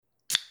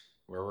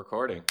We're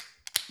recording.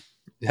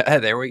 Yeah,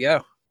 there we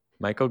go.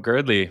 Michael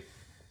Girdley,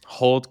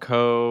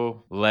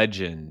 Holdco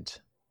legend.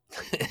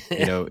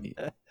 You know,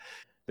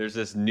 there's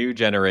this new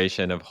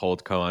generation of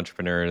Holdco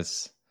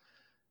entrepreneurs,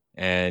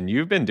 and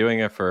you've been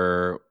doing it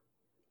for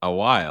a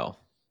while.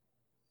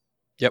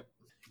 Yep.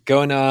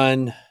 Going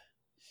on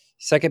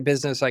second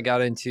business I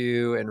got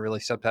into and really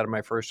stepped out of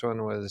my first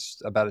one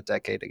was about a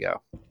decade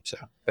ago. So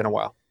been a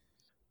while.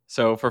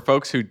 So for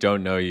folks who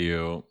don't know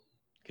you,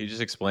 can you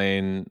just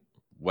explain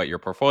what your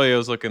portfolio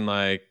is looking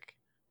like,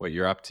 what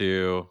you're up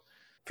to?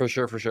 For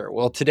sure.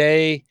 Well,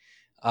 today,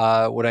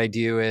 what I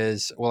do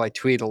is, I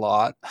tweet a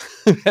lot,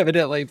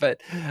 evidently, but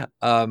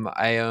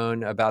I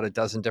own about a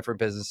dozen different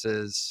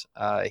businesses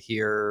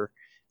here.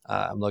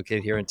 I'm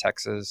located here in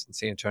Texas, in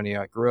San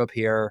Antonio. I grew up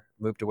here,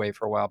 moved away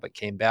for a while, but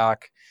came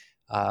back.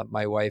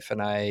 My wife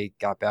and I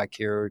got back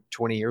here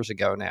 20 years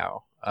ago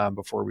now,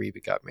 before we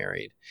even got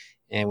married.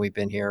 And we've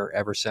been here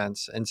ever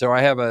since. And so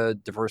I have a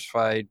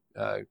diversified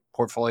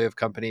portfolio of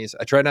companies.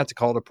 I try not to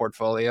call it a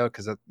portfolio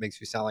because that makes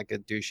me sound like a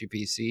douchey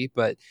PC,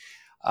 but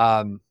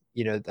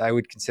I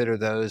would consider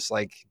those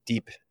like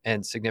deep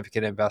and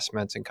significant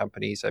investments in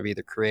companies I've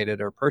either created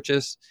or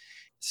purchased.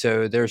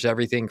 So there's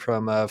everything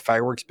from a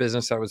fireworks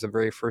business. That was the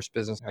very first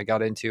business I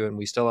got into, and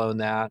we still own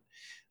that.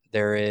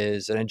 There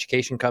is an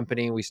education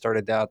company. We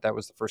started that. That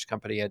was the first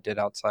company I did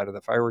outside of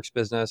the fireworks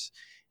business.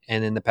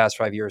 And in the past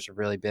 5 years have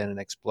really been an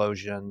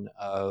explosion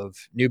of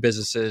new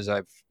businesses.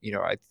 I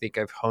think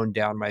I've honed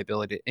down my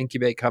ability to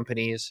incubate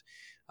companies,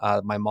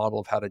 my model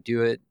of how to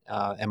do it,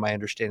 and my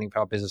understanding of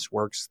how business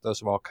works. Those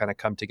have all kind of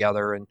come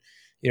together. And,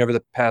 over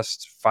the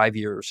past 5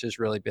 years has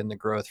really been the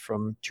growth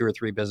from 2 or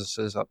 3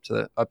 businesses up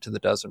to the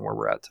dozen where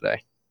we're at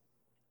today.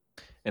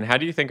 And how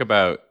do you think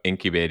about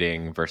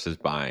incubating versus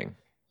buying?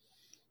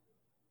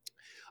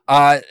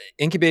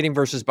 Incubating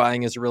versus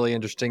buying is a really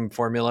interesting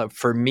formula.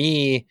 For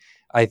me,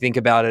 I think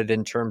about it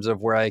in terms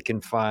of where I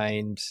can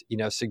find,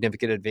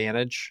 significant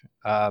advantage.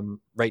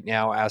 Right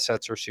now,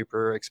 assets are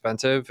super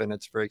expensive and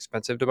it's very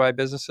expensive to buy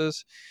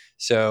businesses.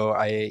 So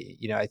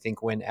I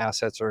think when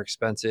assets are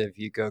expensive,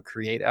 you go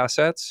create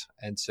assets.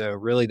 And so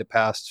really the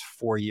past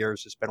 4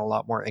 years has been a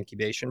lot more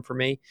incubation for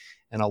me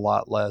and a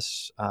lot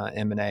less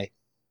M&A.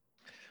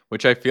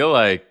 Which I feel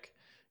like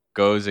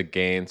goes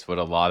against what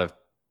a lot of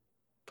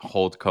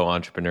Holdco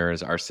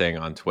entrepreneurs are saying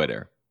on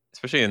Twitter,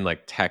 especially in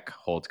like tech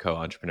Holdco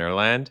entrepreneur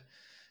land.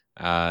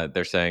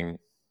 They're saying,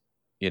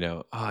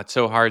 it's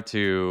so hard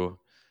to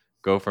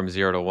go from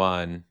 0 to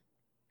 1,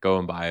 go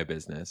and buy a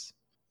business.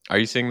 Are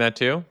you seeing that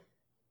too?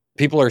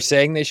 People are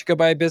saying they should go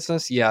buy a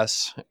business.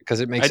 Yes. Because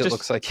it makes it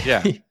look like,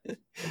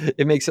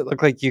 it makes it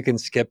look like you can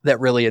skip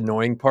that really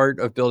annoying part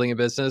of building a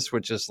business,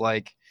 which is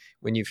like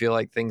when you feel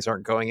like things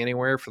aren't going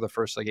anywhere for the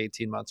first like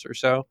 18 months or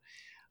so.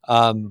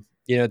 At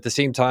the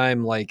same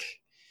time, like,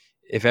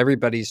 if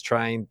everybody's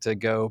trying to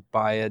go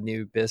buy a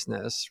new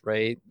business,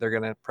 right,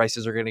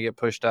 prices are going to get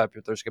pushed up.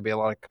 If there's going to be a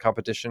lot of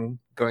competition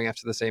going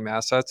after the same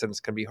assets, and it's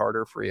going to be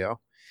harder for you.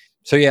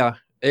 So yeah,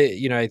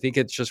 I think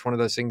it's just one of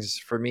those things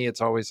for me. It's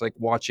always like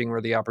watching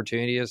where the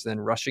opportunity is, then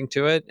rushing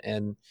to it.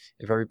 And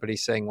if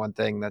everybody's saying one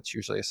thing, that's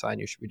usually a sign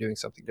you should be doing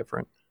something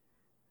different.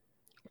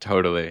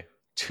 Totally.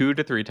 2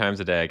 to 3 times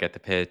a day, I get the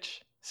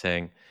pitch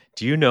saying,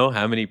 do you know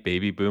how many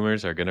baby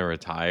boomers are going to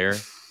retire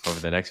over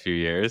the next few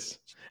years?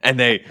 And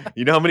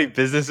you know how many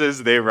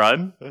businesses they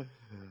run?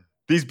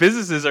 These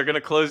businesses are going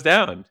to close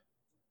down.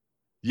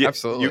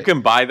 Absolutely. You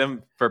can buy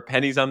them for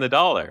pennies on the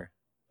dollar.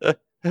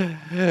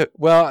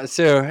 Well,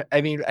 so,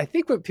 I mean, I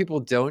think what people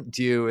don't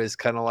do is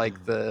kind of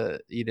like the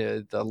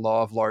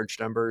law of large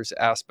numbers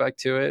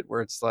aspect to it,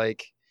 where it's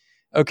like,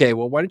 okay,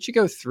 well, why don't you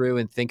go through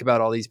and think about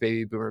all these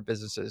baby boomer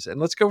businesses? And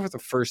let's go for the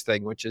first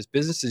thing, which is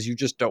businesses you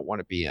just don't want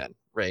to be in,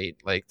 right?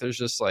 Like there's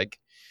just like,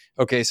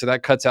 okay, so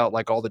that cuts out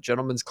like all the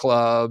gentlemen's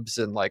clubs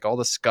and like all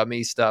the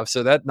scummy stuff.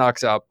 So that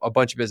knocks out a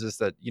bunch of business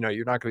that,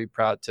 you're not going to be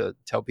proud to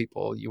tell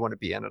people you want to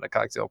be in at a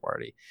cocktail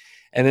party.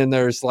 And then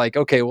there's like,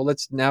 okay, well,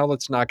 let's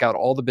knock out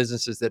all the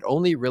businesses that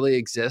only really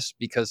exist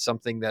because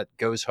something that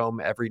goes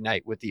home every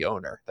night with the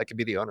owner. That could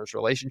be the owner's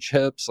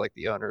relationships, like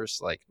the owner's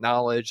like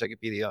knowledge. That could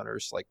be the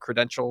owner's like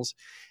credentials.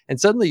 And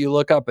suddenly you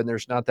look up and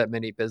there's not that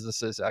many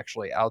businesses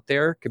actually out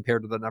there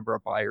compared to the number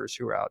of buyers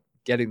who are out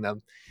getting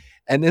them.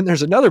 And then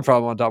there's another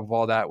problem on top of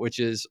all that, which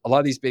is a lot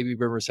of these baby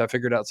boomers have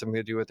figured out something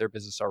to do with their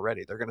business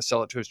already. They're going to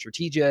sell it to a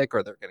strategic,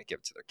 or they're going to give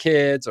it to their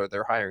kids, or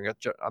they're hiring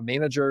a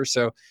manager.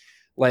 So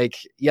like,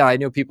 yeah, I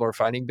know people are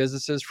finding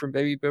businesses from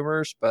baby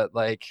boomers, but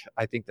like,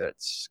 I think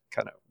that's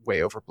kind of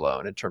way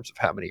overblown in terms of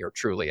how many are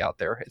truly out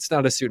there. It's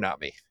not a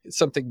tsunami. It's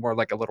something more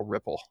like a little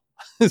ripple.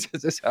 This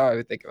is how I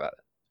would think about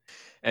it.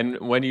 And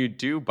when you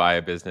do buy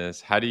a business,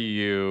 how do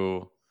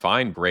you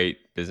find great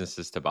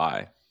businesses to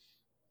buy?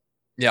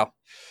 Yeah.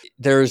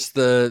 There's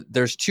 2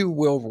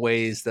 real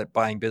ways that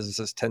buying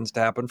businesses tends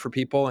to happen for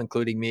people,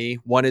 including me.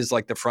 One is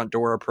like the front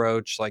door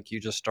approach. Like you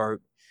just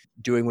start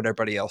doing what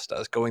everybody else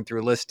does, going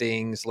through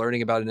listings,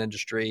 learning about an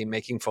industry,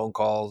 making phone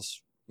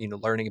calls,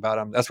 learning about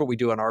them. That's what we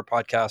do on our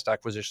podcast,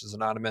 Acquisitions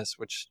Anonymous,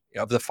 which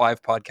of the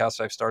 5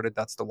 podcasts I've started,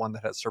 that's the one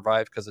that has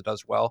survived because it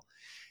does well.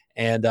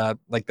 And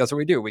like that's what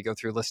we do. We go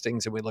through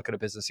listings and we look at a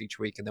business each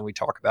week, and then we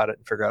talk about it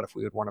and figure out if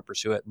we would want to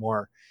pursue it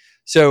more.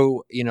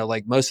 So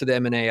like most of the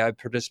M&A I've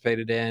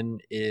participated in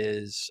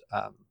is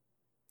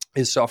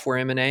software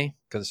M&A,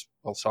 because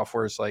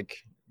software is like,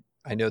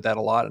 I know that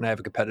a lot and I have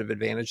a competitive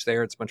advantage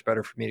there. It's much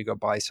better for me to go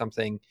buy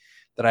something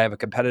that I have a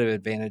competitive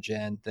advantage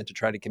in than to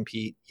try to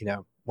compete,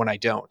 when I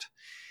don't.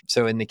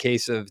 So in the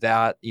case of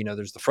that,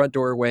 there's the front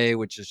doorway,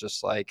 which is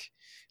just like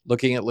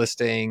looking at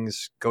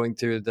listings, going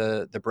through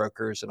the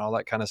brokers and all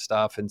that kind of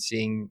stuff, and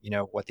seeing,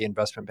 what the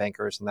investment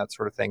bankers and that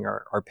sort of thing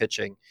are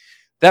pitching.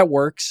 That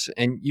works,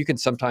 and you can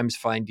sometimes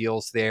find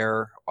deals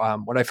there.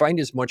 What I find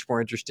is much more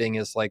interesting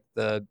is like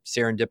the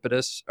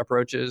serendipitous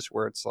approaches,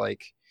 where it's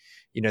like,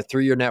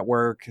 through your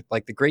network,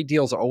 like the great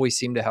deals always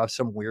seem to have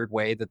some weird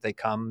way that they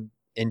come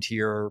into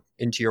your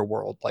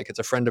world. Like it's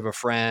a friend of a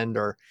friend,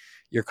 or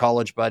your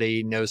college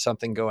buddy knows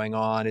something going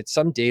on. It's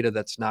some data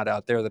that's not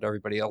out there that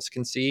everybody else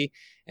can see.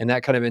 And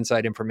that kind of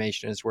inside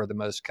information is where the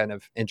most kind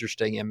of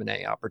interesting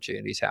M&A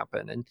opportunities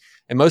happen. And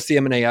most of the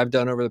M&A I've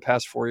done over the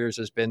past 4 years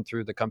has been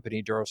through the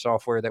company Duro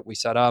Software that we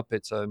set up.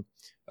 It's a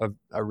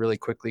really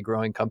quickly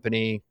growing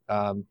company.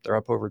 They're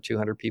up over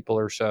 200 people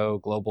or so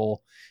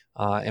global.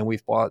 And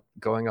we've bought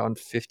going on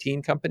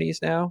 15 companies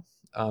now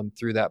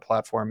through that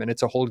platform. And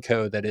it's a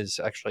Holdco that is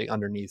actually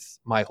underneath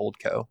my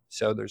Holdco.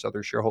 So there's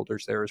other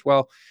shareholders there as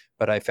well.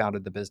 But I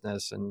founded the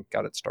business and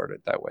got it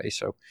started that way.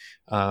 So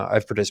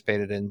I've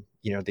participated in,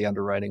 the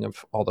underwriting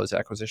of all those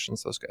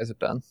acquisitions those guys have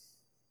done.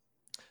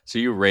 So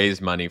you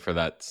raised money for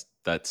that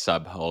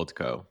sub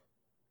Holdco.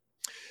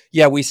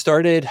 Yeah, we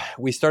started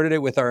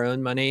it with our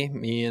own money,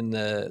 me and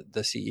the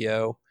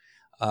CEO.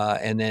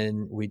 And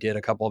then we did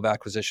a couple of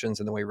acquisitions,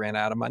 and then we ran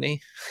out of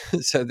money.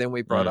 So then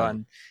we brought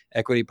on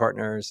equity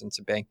partners and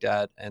some bank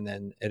debt, and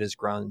then it has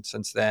grown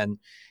since then.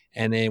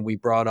 And then we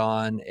brought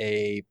on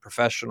a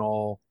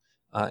professional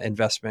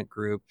investment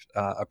group,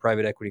 a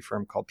private equity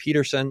firm called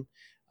Peterson.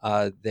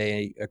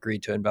 They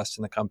agreed to invest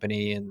in the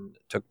company and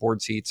took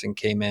board seats and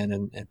came in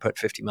and put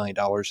 $50 million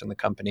in the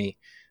company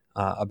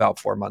about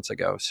 4 months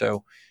ago.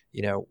 So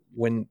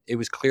when it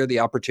was clear the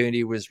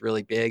opportunity was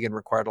really big and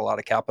required a lot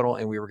of capital,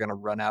 and we were going to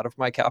run out of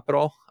my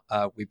capital,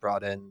 we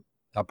brought in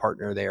a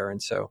partner there.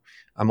 And so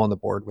I'm on the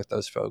board with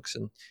those folks.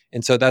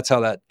 And so that's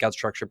how that got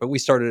structured. But we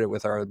started it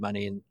with our own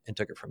money and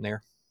took it from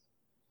there.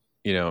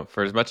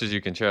 For as much as you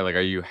can share, like,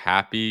 are you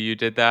happy you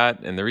did that?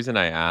 And the reason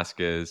I ask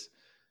is,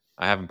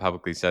 I haven't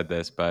publicly said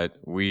this, but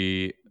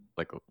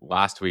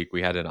last week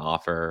we had an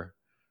offer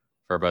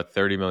for about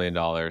 $30 million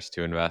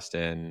to invest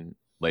in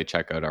Late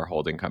Checkout, our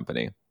holding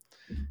company.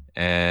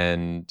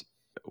 And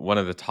one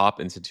of the top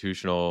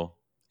institutional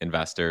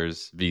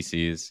investors,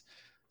 VCs,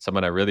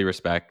 someone I really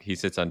respect, he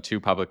sits on two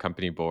or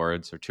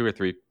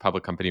three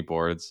public company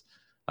boards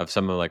of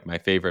some of like my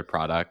favorite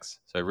products.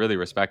 So I really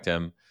respect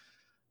him.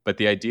 But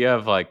the idea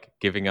of like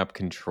giving up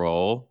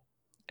control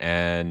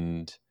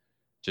and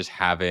just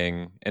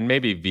having, and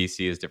maybe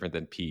VC is different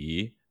than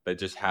PE, but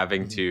just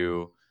having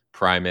to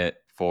prime it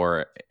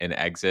for an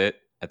exit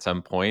at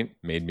some point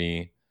made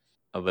me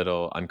a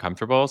little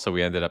uncomfortable. So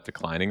we ended up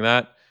declining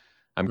that.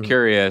 I'm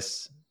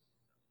curious,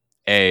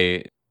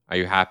 A, are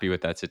you happy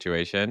with that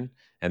situation?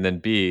 And then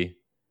B,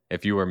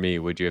 if you were me,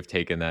 would you have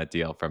taken that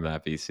deal from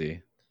that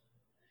VC?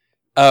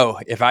 Oh,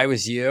 if I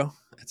was you,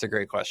 that's a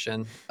great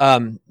question.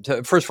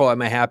 So first of all,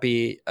 am I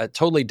happy?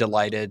 Totally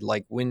delighted.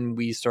 Like when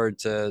we started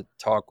to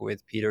talk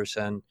with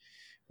Peterson,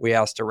 we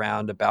asked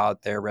around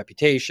about their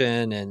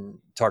reputation and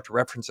talked to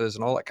references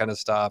and all that kind of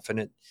stuff.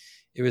 And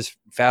it was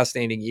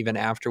fascinating, even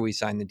after we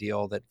signed the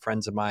deal, that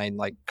friends of mine,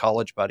 like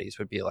college buddies,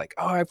 would be like,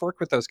 "Oh, I've worked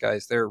with those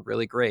guys. They're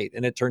really great."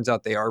 And it turns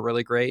out they are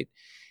really great.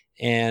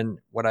 And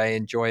what I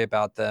enjoy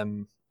about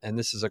them, and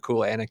this is a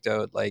cool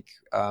anecdote, like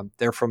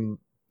they're from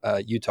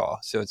Utah,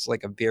 so it's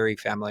like a very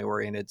family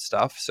oriented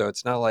stuff. So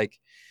it's not like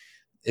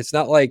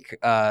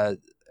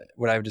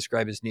what I would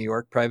describe as New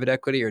York private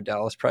equity or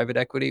Dallas private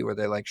equity, where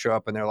they like show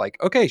up and they're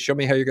like, "Okay, show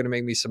me how you're going to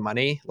make me some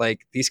money."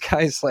 Like these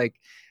guys, like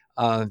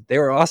they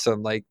were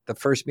awesome. Like the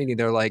first meeting,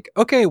 they're like,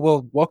 "Okay,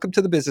 well, welcome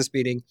to the business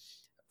meeting.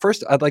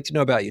 First, I'd like to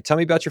know about you. Tell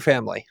me about your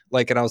family."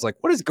 Like, and I was like,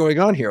 "What is going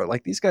on here?"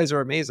 Like these guys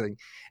are amazing.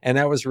 And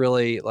that was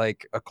really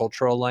like a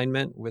cultural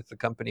alignment with the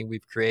company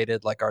we've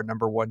created. Like our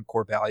number one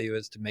core value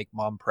is to make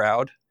mom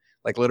proud.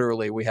 Like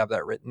literally we have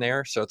that written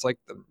there. So it's like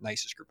the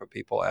nicest group of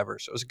people ever.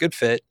 So it was a good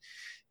fit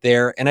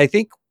there. And I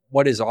think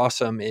what is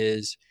awesome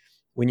is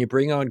when you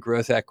bring on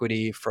growth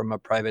equity from a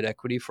private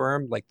equity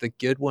firm, like the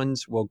good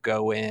ones will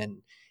go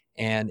in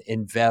and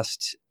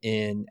invest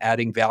in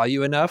adding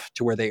value enough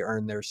to where they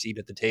earn their seat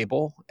at the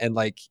table. And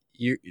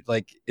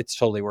it's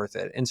totally worth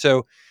it. And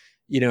so,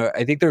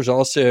 I think there's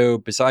also,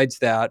 besides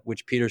that,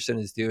 which Peterson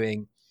is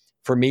doing,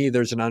 for me,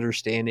 there's an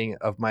understanding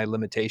of my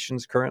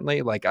limitations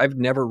currently. Like I've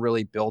never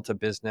really built a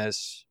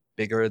business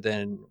bigger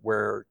than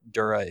where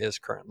Dura is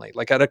currently.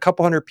 Like at a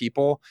couple hundred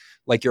people,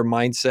 like your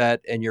mindset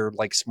and your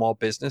like small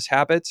business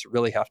habits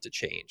really have to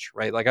change,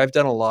 right? Like I've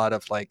done a lot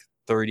of like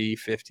 30,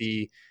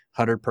 50,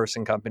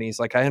 100-person companies.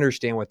 Like I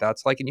understand what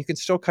that's like, and you can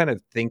still kind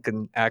of think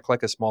and act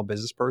like a small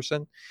business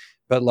person.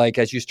 But like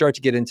as you start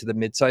to get into the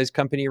mid-sized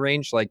company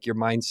range, like your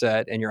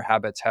mindset and your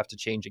habits have to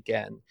change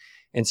again.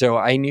 And so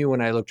I knew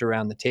when I looked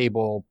around the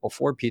table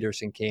before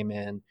Peterson came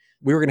in,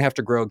 we were going to have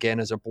to grow again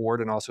as a board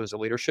and also as a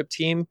leadership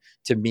team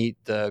to meet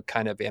the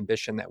kind of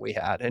ambition that we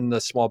had and the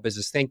small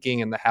business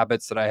thinking and the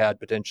habits that I had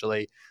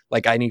potentially,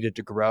 like I needed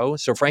to grow.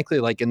 So frankly,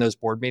 like in those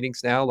board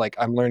meetings now, like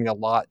I'm learning a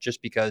lot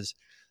just because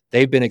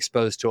they've been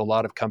exposed to a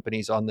lot of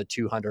companies on the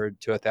 200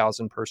 to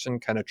 1,000 person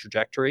kind of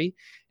trajectory.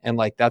 And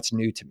like, that's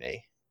new to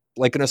me.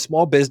 Like in a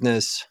small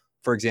business,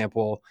 for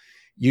example,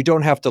 you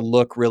don't have to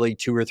look really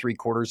 2 or 3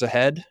 quarters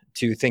ahead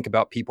to think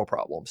about people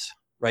problems,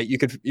 right?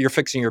 You're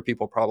fixing your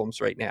people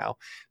problems right now.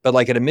 But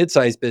like at a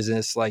mid-sized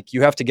business, like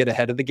you have to get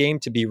ahead of the game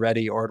to be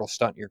ready or it'll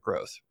stunt your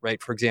growth, right?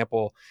 For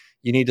example,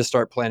 you need to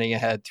start planning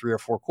ahead 3 or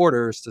 4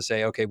 quarters to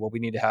say, okay, well, we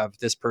need to have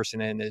this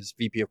person in as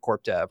VP of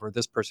Corp Dev or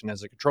this person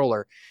as a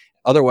controller.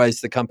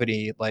 Otherwise, the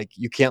company, like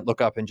you can't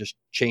look up and just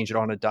change it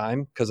on a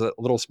dime because a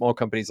little small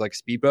companies like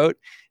Speedboat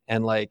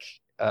and like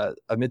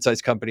a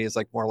mid-sized company is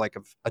like more like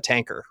a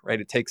tanker,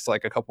 right? It takes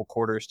like a couple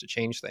quarters to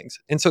change things.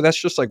 And so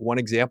that's just like one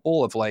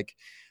example of like,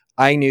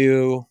 I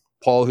knew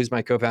Paul, who's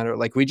my co-founder,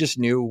 like we just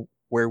knew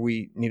where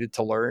we needed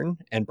to learn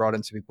and brought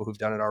in some people who've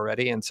done it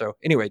already. And so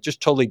anyway,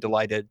 just totally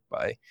delighted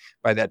by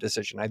that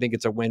decision. I think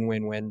it's a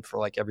win-win-win for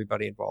like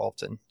everybody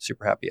involved and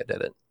super happy I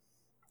did it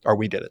or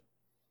we did it.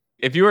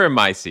 If you were in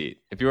my seat,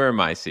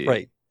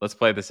 Right. let's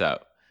play this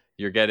out.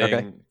 You're Okay.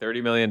 getting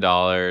 $30 million,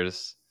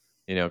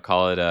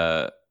 call it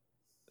a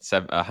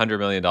 $100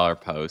 million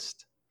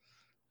post.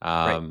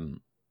 Right.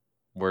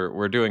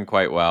 We're doing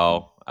quite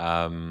well.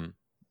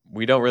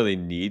 We don't really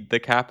need the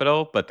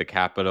capital, but the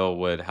capital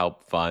would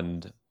help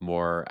fund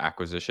more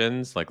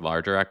acquisitions, like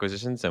larger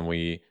acquisitions, than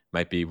we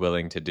might be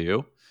willing to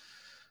do.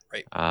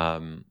 Right.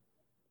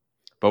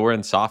 But we're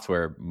in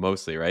software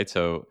mostly, right?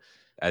 So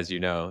as you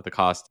know, the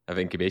cost of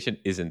incubation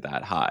isn't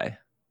that high.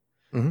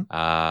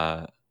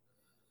 Mm-hmm.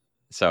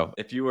 So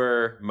if you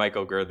were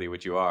Michael Girdley,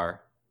 which you are,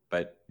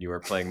 but you were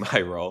playing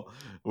my role,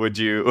 what would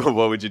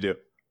you do?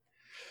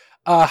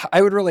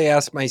 I would really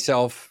ask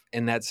myself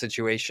in that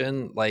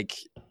situation, like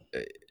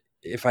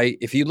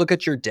if you look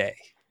at your day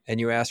and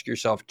you ask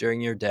yourself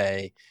during your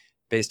day,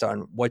 based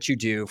on what you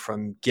do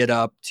from get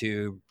up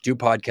to do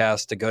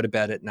podcasts to go to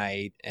bed at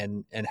night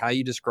and how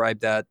you describe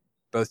that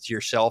both to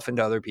yourself and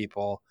to other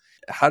people,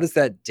 how does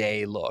that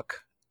day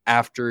look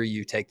after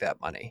you take that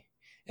money?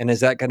 And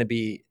is that going to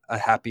be a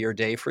happier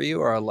day for you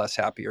or a less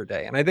happier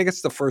day? And I think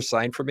it's the first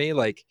sign for me,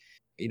 like,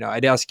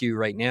 I'd ask you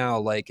right now,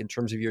 like in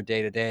terms of your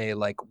day to day,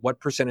 like what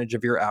percentage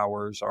of your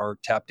hours are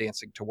tap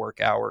dancing to work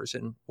hours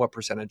and what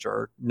percentage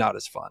are not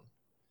as fun?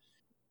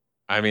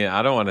 I mean,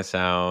 I don't want to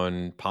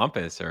sound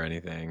pompous or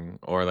anything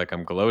or like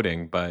I'm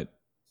gloating, but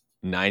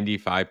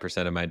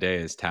 95% of my day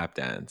is tap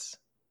dance.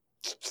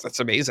 That's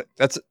amazing.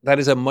 That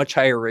is a much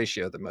higher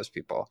ratio than most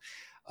people.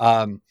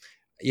 Um,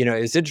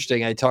 it's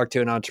interesting. I talked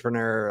to an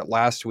entrepreneur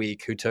last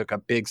week who took a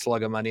big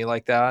slug of money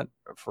like that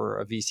for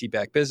a VC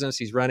backed business.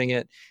 He's running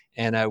it.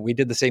 And we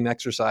did the same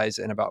exercise,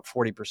 and about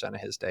 40% of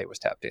his day was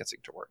tap dancing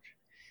to work.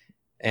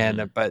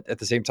 And but at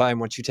the same time,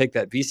 once you take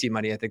that VC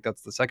money, I think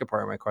that's the second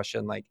part of my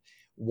question. Like,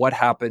 what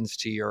happens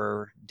to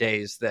your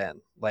days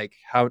then? Like,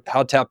 how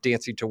tap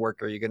dancing to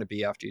work are you going to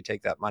be after you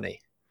take that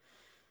money?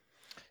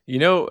 You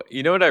know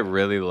what I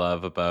really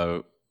love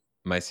about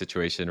my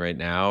situation right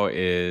now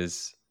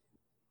is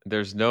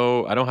I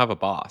don't have a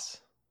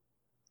boss.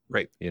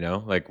 Right.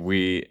 Like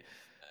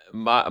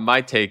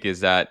my take is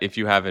that if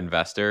you have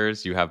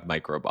investors, you have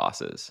micro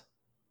bosses.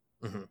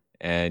 Mm-hmm.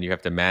 And you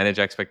have to manage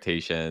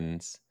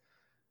expectations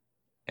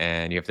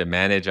and you have to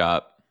manage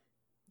up,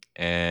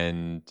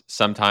 and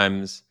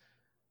sometimes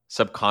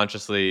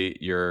subconsciously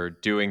you're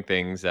doing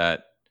things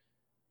that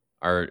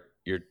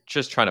you're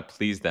just trying to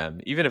please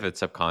them, even if it's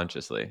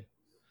subconsciously,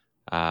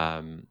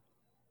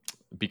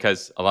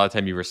 because a lot of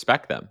time you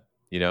respect them.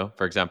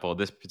 For example,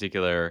 this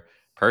particular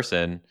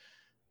person,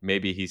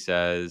 maybe he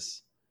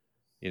says,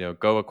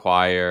 go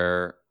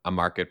acquire a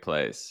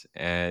marketplace.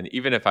 And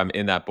even if I'm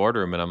in that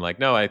boardroom and I'm like,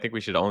 no, I think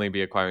we should only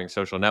be acquiring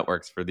social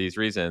networks for these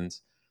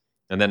reasons.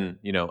 And then,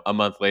 a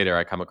month later,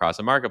 I come across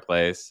a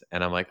marketplace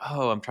and I'm like,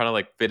 oh, I'm trying to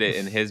like fit it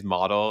in his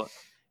model.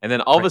 And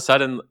then all of a Right.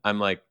 sudden, I'm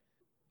like,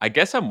 I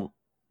guess I'm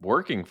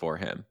working for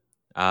him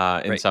in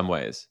Right. some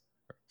ways.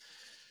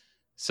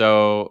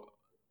 So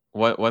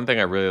one thing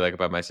I really like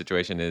about my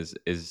situation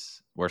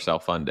is we're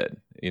self-funded.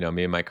 Me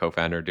and my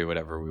co-founder do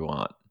whatever we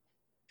want.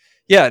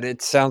 Yeah,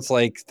 it sounds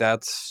like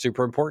that's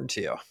super important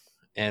to you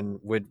and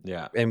would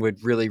Yeah.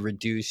 really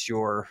reduce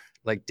your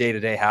like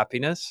day-to-day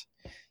happiness.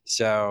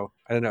 So,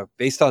 I don't know,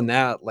 based on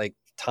that, like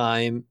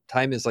time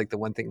is like the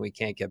one thing we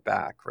can't get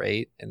back,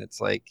 right? And it's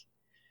like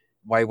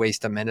why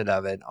waste a minute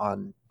of it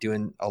on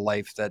doing a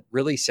life that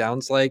really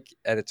sounds like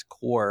at its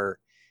core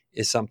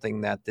is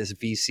something that this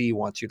VC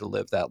wants you to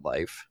live that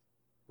life,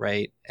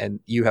 right? And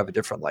you have a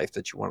different life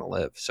that you want to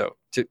live. So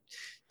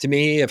to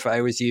me, if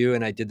I was you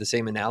and I did the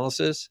same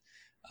analysis,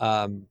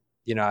 I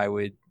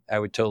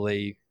would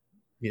totally,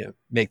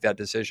 make that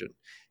decision.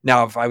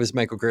 Now, if I was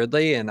Michael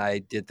Girdley and I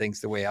did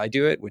things the way I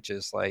do it, which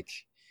is like,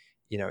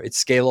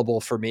 it's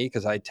scalable for me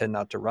because I tend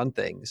not to run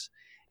things.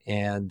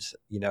 And,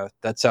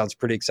 that sounds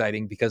pretty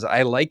exciting because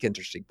I like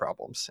interesting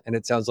problems. And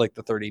it sounds like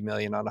the 30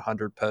 million on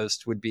 100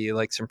 posts would be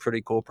like some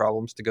pretty cool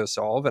problems to go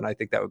solve. And I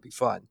think that would be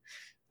fun,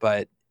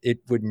 but it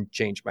wouldn't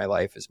change my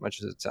life as much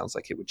as it sounds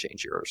like it would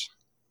change yours.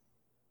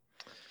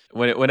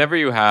 Whenever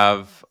you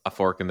have a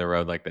fork in the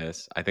road like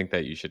this, I think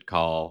that you should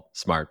call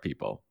smart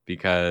people,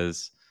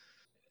 because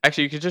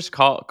actually you could just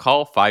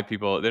call five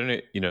people.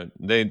 They don't,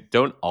 they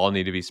don't all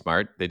need to be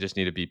smart. They just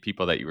need to be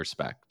people that you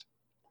respect.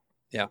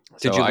 Yeah.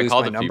 Did So you I lose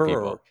called my a few number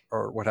people.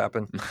 or what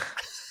happened?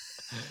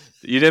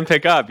 You didn't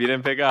pick up. You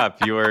didn't pick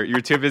up. You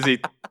were too busy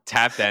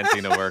tap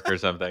dancing to work or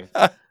something.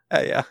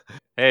 Yeah.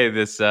 Hey,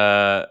 this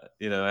I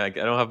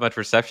don't have much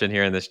reception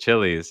here in this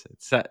Chili's.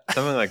 It's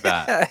something like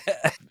that.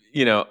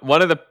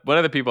 One of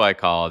the people I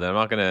called, and I'm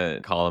not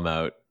gonna call him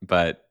out,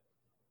 but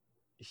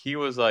he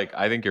was like,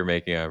 I think you're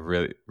making a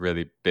really,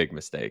 really big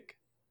mistake.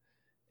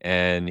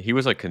 And he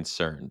was like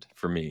concerned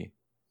for me.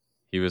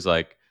 He was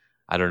like,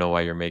 I don't know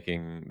why you're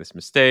making this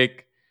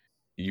mistake.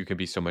 You can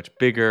be so much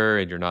bigger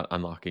and you're not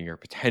unlocking your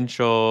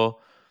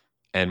potential.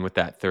 And with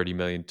that $30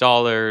 million,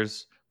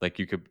 like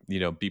you could,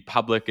 be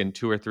public in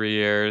 2 or 3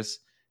 years.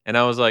 And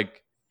I was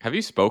like, have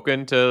you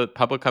spoken to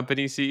public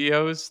company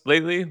CEOs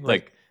lately? Right.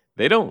 Like,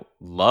 they don't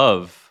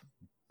love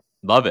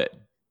it,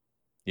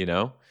 you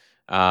know?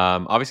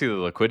 Obviously the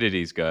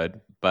liquidity is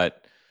good,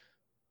 but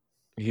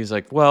he's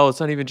like, well, it's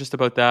not even just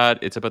about that.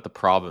 It's about the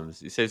problems.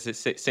 He says the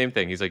same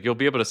thing. He's like, you'll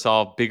be able to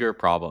solve bigger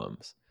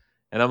problems.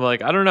 And I'm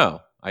like, I don't know.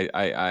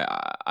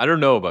 I don't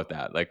know about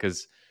that. Like,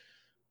 because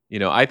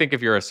I think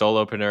if you're a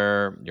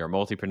solopreneur, you're a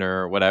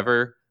multipreneur,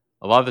 whatever,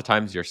 a lot of the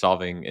times you're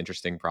solving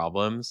interesting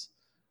problems.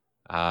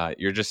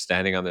 You're just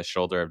standing on the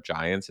shoulder of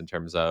giants in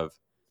terms of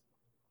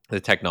the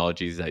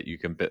technologies that you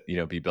can,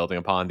 be building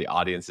upon, the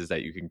audiences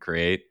that you can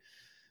create.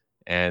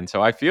 And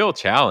so I feel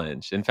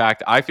challenged. In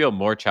fact, I feel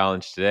more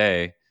challenged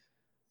today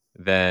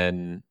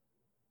than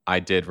I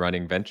did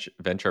running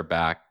venture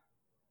back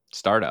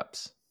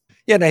startups.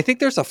 Yeah. And I think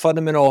there's a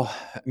fundamental,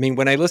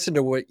 when I listen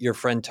to what your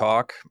friend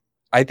talk,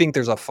 I think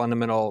there's a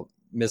fundamental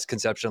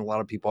misconception a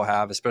lot of people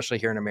have, especially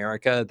here in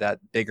America, that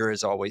bigger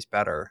is always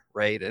better.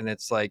 Right. And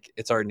it's like,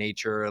 it's our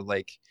nature.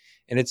 Like,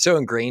 and it's so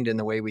ingrained in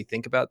the way we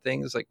think about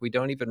things. Like we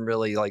don't even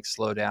really like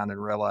slow down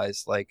and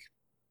realize like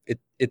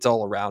it's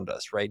all around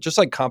us. Right. Just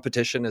like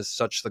competition is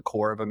such the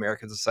core of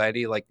American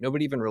society. Like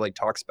nobody even really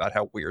talks about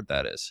how weird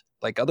that is.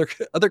 Like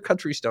other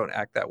countries don't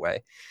act that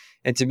way.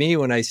 And to me,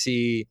 when I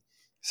see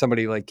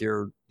somebody like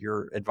your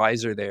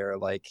advisor there,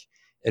 like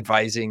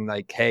advising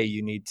like, hey,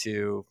 you need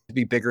to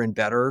be bigger and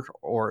better,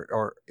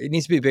 or it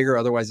needs to be bigger,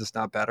 otherwise it's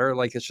not better.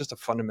 Like it's just a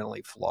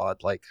fundamentally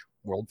flawed like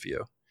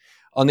worldview.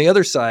 On the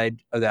other side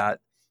of that,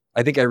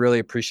 I think I really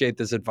appreciate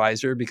this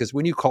advisor because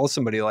when you call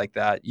somebody like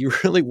that, you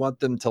really want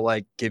them to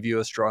like give you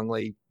a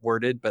strongly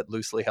worded but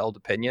loosely held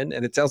opinion.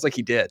 And it sounds like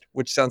he did,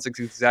 which sounds like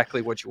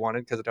exactly what you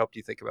wanted because it helped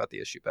you think about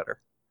the issue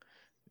better.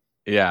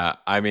 Yeah.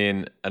 I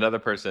mean, another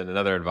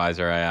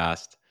advisor I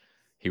asked,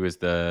 he was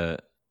the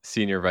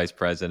senior vice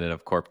president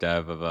of corp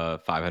dev of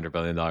a $500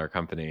 billion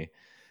company.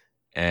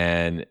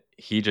 And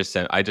I just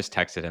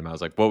texted him. I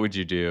was like, what would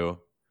you do?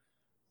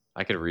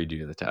 I could read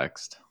you the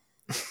text.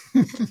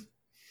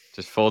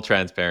 Just full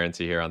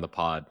transparency here on the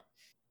pod.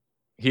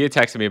 He had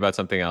texted me about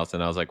something else.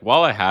 And I was like,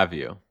 while I have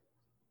you,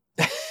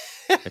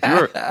 if you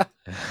were,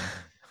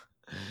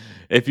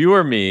 if you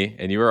were me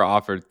and you were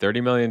offered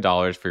 $30 million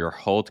for your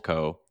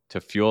Holdco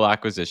to fuel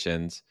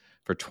acquisitions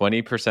for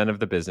 20% of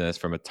the business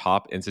from a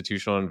top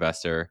institutional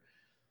investor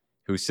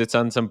who sits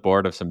on some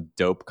board of some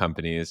dope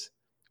companies,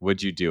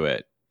 would you do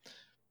it?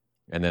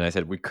 And then I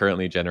said, we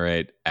currently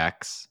generate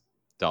X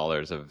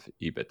dollars of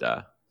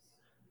EBITDA.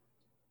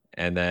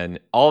 And then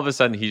all of a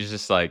sudden he's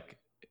just like,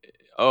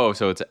 oh,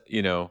 so it's,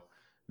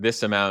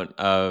 this amount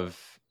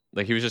of,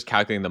 like, he was just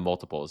calculating the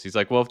multiples. He's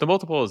like, well, if the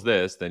multiple is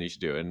this, then you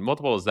should do it. And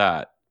multiple is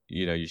that,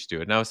 you should do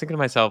it. And I was thinking to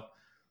myself,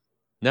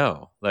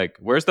 no, like,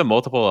 where's the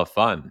multiple of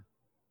fun?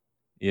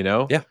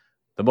 Yeah.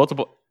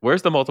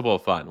 Where's the multiple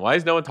of fun? Why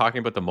is no one talking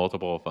about the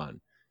multiple of fun?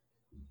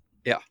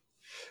 Yeah.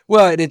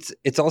 Well, and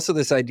it's also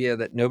this idea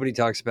that nobody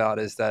talks about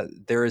is that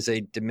there is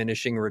a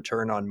diminishing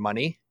return on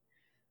money.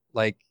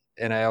 Like,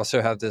 and I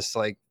also have this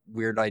like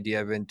weird idea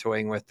I've been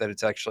toying with that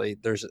it's actually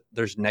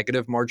there's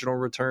negative marginal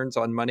returns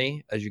on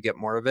money as you get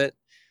more of it.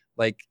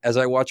 Like as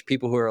I watch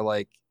people who are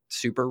like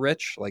super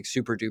rich, like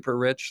super duper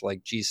rich,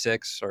 like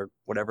G6 or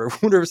whatever,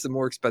 whatever's the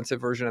more expensive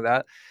version of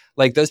that.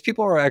 Like those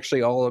people are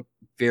actually all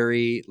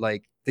very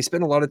like they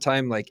spend a lot of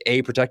time like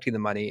A, protecting the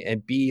money,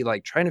 and B,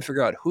 like trying to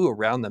figure out who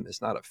around them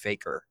is not a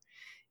faker.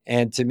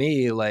 And to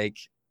me, like,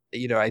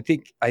 I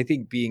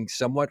think being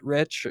somewhat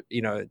rich,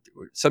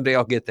 someday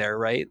I'll get there,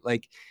 right?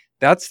 Like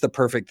that's the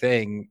perfect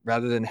thing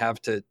rather than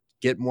have to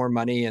get more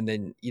money. And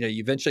then, you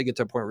eventually get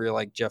to a point where you're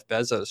like Jeff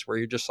Bezos, where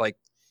you're just like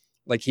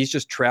he's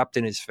just trapped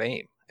in his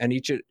fame. And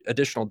each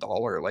additional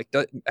dollar, like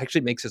that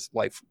actually makes his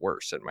life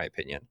worse, in my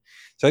opinion.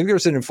 So I think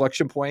there's an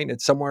inflection point.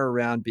 It's somewhere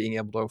around being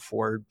able to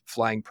afford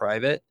flying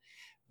private.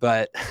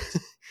 but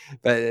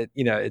but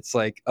it's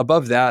like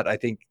above that, I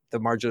think the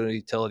marginal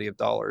utility of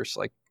dollars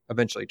like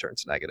eventually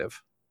turns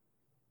negative.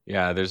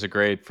 Yeah, there's a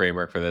great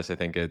framework for this. I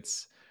think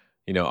it's,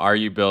 are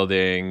you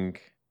building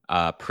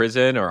a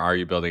prison or are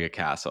you building a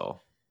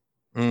castle?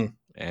 Mm.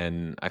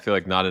 And I feel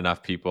like not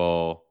enough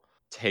people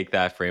take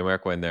that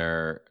framework when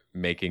they're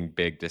making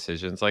big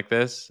decisions like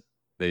this.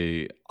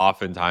 They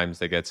oftentimes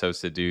they get so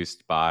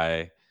seduced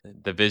by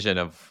the vision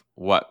of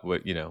what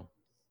would,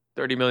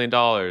 $30 million,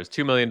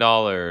 $2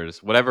 million,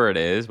 whatever it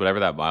is, whatever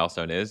that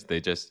milestone is. They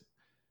just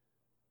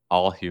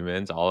all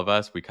humans, all of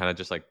us, we kind of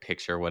just like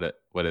picture what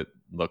it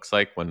looks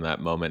like when that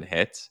moment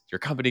hits. Your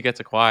company gets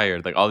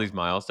acquired, like all these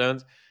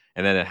milestones,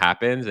 and then it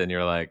happens, and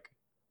you're like,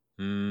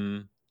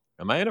 am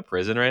I in a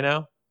prison right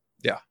now?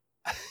 Yeah.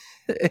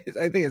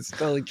 I think it's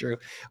totally true.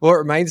 Well, it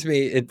reminds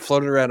me, it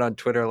floated around on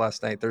Twitter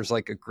last night. There's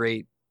like a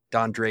great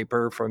Don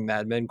Draper from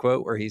Mad Men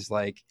quote where he's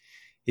like,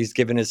 he's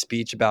given his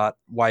speech about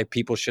why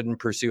people shouldn't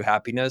pursue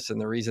happiness. And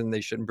the reason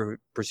they shouldn't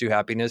pursue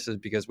happiness is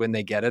because when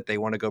they get it, they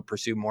want to go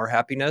pursue more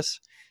happiness.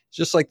 It's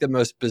just like the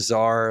most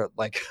bizarre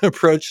like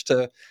approach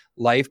to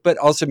life, but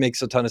also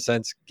makes a ton of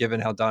sense given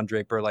how Don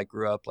Draper like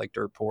grew up like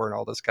dirt poor and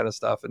all this kind of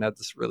stuff and had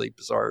this really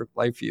bizarre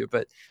life view.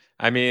 But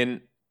I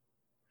mean,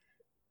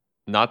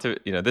 not to,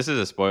 this is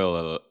a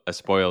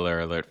spoiler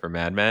alert for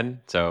Mad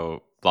Men,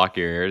 so block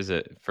your ears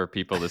for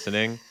people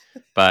listening.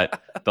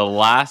 But the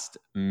last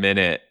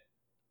minute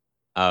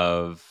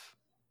of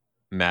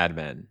Mad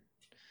Men,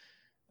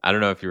 I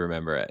don't know if you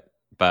remember it,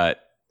 but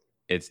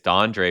it's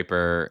Don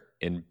Draper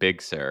in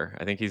Big Sur.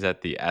 I think he's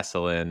at the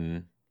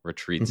Esalen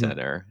Retreat Mhm.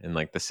 Center in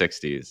like the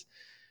 60s.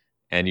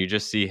 And you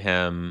just see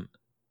him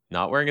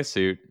not wearing a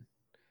suit,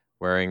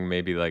 wearing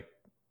maybe like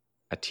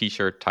a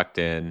t-shirt tucked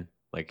in,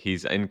 like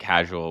he's in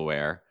casual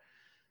wear,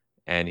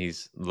 and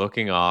he's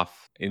looking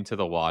off into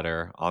the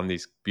water on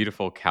these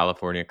beautiful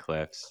California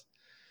cliffs.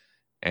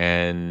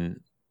 And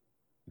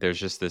there's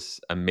just this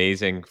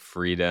amazing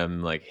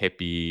freedom, like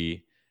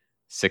hippie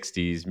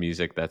 60s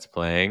music that's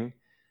playing.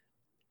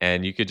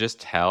 And you could just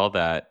tell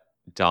that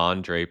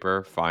Don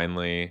Draper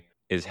finally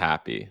is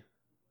happy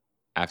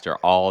after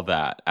all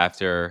that,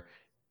 after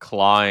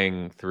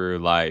clawing through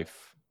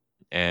life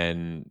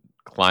and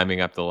climbing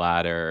up the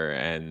ladder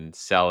and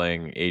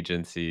selling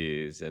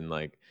agencies and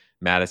like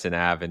Madison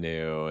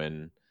Avenue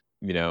and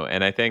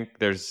I think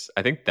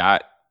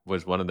that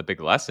was one of the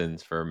big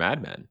lessons for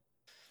Mad Men.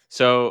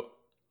 So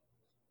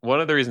one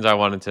of the reasons I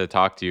wanted to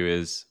talk to you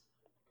is,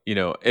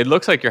 it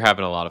looks like you're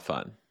having a lot of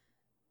fun.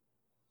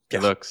 It Yeah.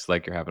 looks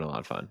like you're having a lot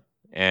of fun.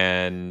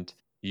 And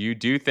you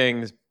do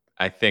things,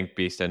 I think,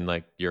 based on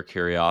like your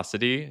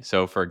curiosity.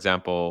 So for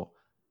example,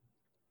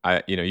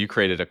 you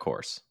created a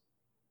course.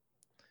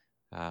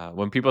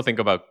 When people think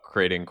about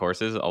creating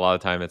courses, a lot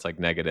of time it's like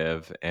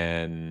negative,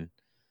 and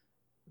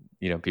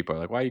people are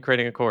like, "Why are you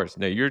creating a course?"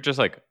 No, you're just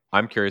like,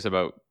 "I'm curious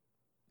about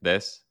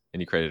this,"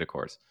 and you created a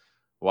course.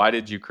 Why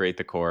did you create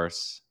the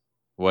course?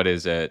 What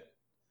is it?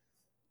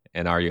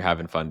 And are you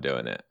having fun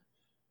doing it?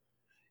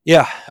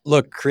 Yeah.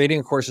 Look, creating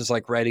a course is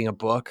like writing a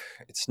book.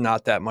 It's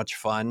not that much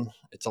fun.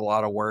 It's a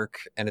lot of work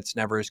and it's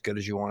never as good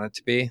as you want it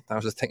to be. That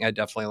was the thing I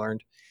definitely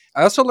learned.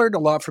 I also learned a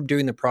lot from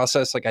doing the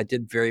process. Like I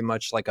did very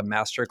much like a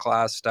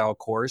masterclass style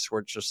course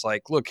where it's just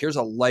like, look, here's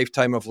a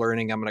lifetime of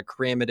learning. I'm going to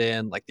cram it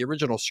in. Like the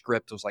original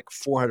script was like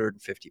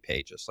 450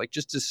 pages, like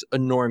just this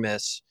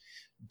enormous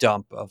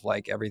dump of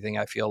like everything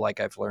I feel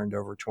like I've learned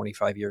over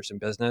 25 years in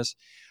business.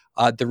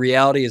 The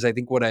reality is, I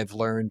think what I've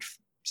learned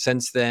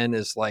since then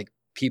is like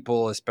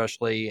people,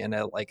 especially in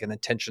a like an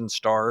attention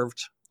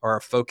starved or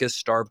a focus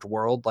starved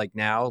world, like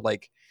now,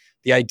 like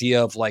the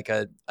idea of like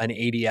an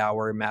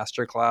 80-hour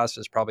masterclass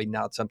is probably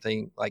not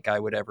something like I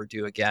would ever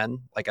do again.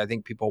 Like I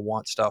think people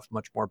want stuff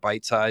much more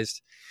bite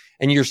sized,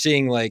 and you're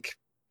seeing like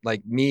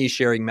me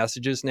sharing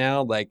messages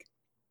now. Like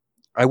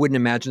I wouldn't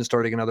imagine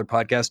starting another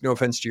podcast. No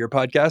offense to your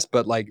podcast,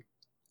 but like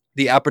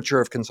the aperture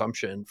of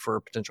consumption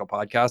for potential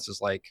podcasts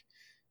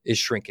is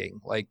shrinking.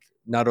 Like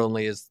not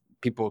only is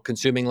people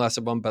consuming less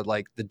of them, but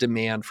like the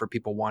demand for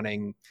people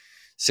wanting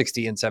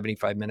 60 and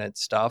 75-minute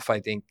stuff, I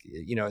think,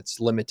 it's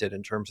limited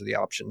in terms of the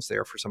options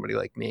there for somebody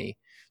like me.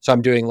 So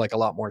I'm doing like a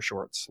lot more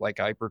shorts. Like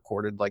I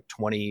recorded like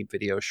 20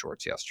 video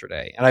shorts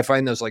yesterday. And I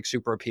find those like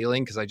super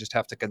appealing because I just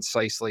have to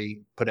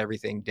concisely put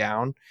everything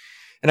down.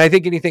 And I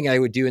think anything I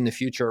would do in the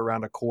future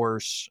around a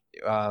course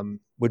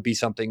would be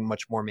something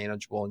much more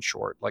manageable and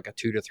short, like a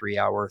 2 to 3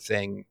 hour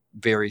thing,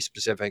 very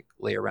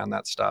specifically around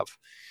that stuff.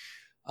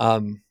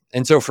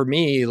 And so for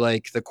me,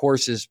 like the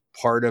course is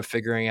part of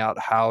figuring out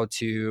how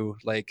to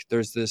like,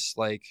 there's this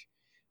like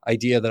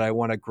idea that I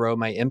want to grow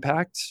my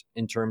impact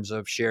in terms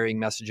of sharing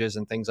messages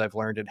and things I've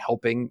learned and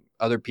helping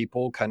other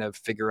people kind of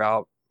figure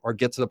out or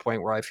get to the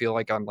point where I feel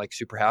like I'm like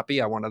super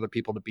happy. I want other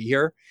people to be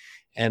here.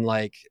 And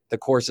like the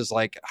course is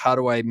like, how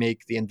do I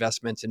make the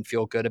investments and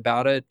feel good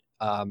about it?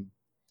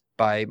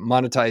 By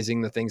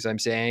monetizing the things I'm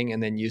saying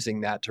and then using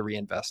that to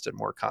reinvest in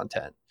more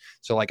content.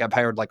 So like I've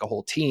hired like a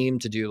whole team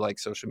to do like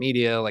social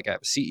media. Like I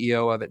have a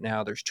CEO of it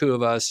now. There's two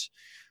of us,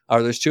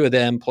 or there's two of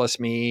them plus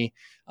me.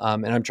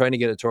 And I'm trying to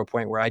get it to a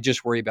point where I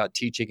just worry about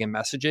teaching and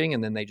messaging,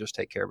 and then they just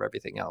take care of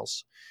everything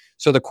else.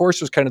 So the course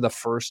was kind of the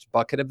first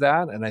bucket of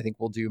that. And I think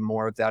we'll do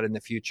more of that in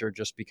the future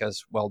just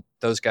because, well,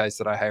 those guys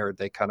that I hired,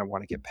 they kind of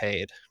want to get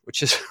paid,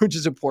 which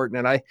is important.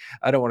 And I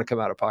don't want to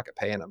come out of pocket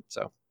paying them.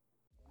 So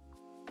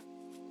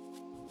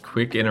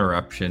quick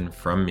interruption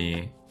from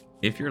me.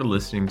 If you're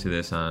listening to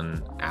this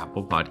on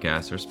Apple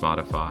Podcasts or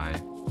Spotify,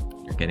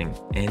 you're getting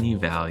any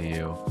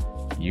value,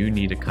 you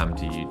need to come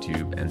to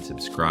YouTube and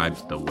subscribe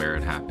to the Where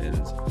It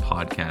Happens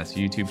podcast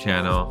YouTube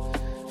channel.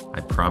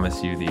 I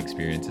promise you the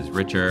experience is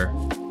richer,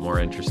 more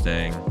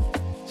interesting.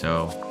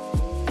 So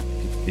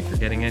if you're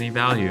getting any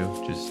value,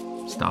 just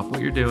stop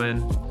what you're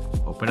doing,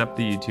 open up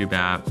the YouTube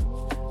app,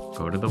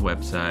 go to the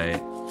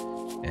website,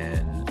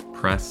 and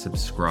press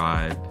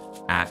subscribe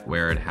at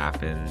Where It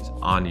Happens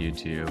on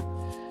YouTube.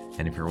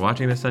 And if you're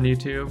watching this on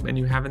YouTube and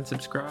you haven't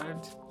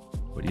subscribed,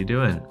 what are you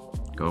doing?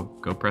 Go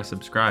press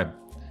subscribe.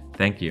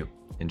 Thank you.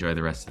 Enjoy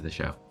the rest of the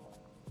show.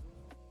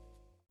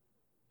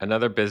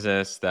 Another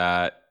business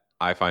that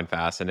I find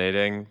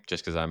fascinating,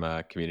 just because I'm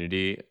a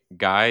community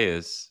guy,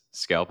 is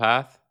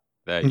ScalePath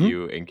that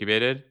you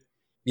incubated.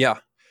 Yeah.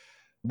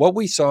 What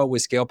we saw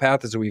with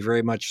ScalePath is we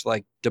very much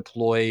like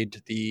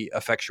deployed the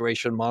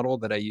effectuation model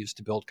that I use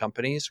to build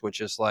companies,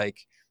 which is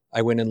like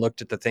I went and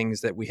looked at the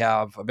things that we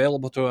have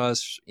available to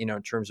us, in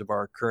terms of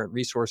our current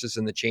resources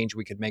and the change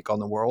we could make on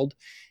the world.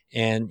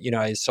 And,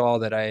 I saw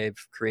that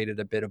I've created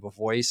a bit of a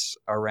voice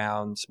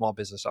around small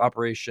business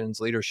operations,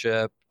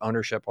 leadership,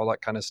 ownership, all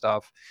that kind of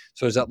stuff.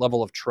 So there's that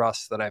level of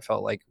trust that I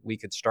felt like we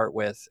could start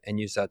with and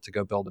use that to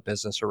go build a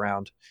business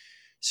around.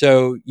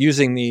 So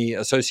using the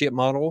associate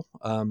model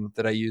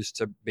that I use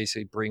to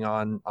basically bring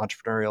on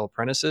entrepreneurial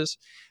apprentices,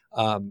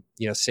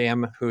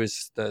 Sam, who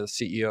is the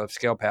CEO of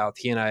ScalePath,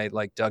 he and I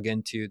like dug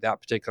into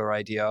that particular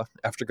idea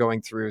after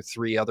going through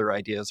 3 other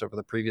ideas over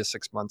the previous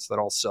 6 months that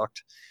all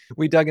sucked.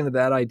 We dug into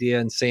that idea,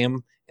 and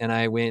Sam and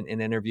I went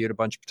and interviewed a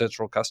bunch of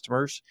potential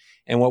customers.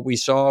 And what we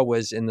saw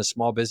was in the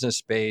small business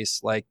space,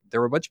 like there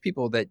were a bunch of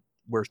people that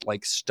were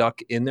like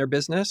stuck in their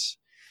business.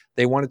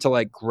 They wanted to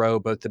like grow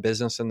both the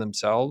business and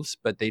themselves,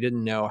 but they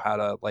didn't know how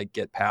to like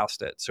get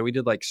past it. So we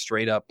did like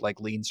straight up like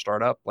lean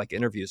startup like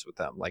interviews with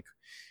them, like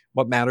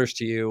what matters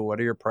to you,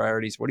 what are your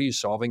priorities, what are you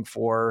solving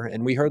for?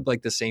 And we heard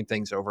like the same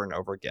things over and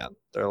over again.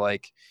 They're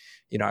like,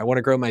 I want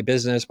to grow my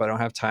business, but I don't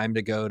have time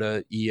to go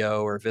to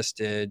EO or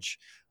Vistage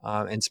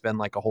and spend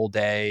like a whole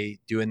day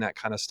doing that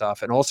kind of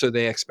stuff. And also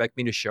they expect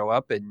me to show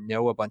up and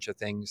know a bunch of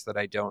things that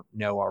I don't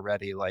know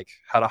already, like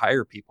how to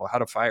hire people, how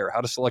to fire,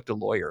 how to select a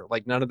lawyer.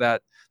 Like none of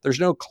that. There's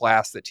no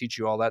class that teach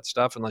you all that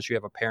stuff unless you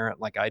have a parent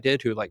like I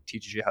did who like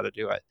teaches you how to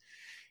do it.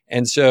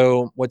 And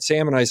so what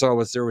Sam and I saw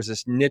was there was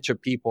this niche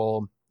of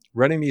people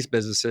running these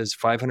businesses,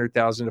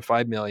 500,000 to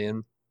 5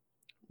 million,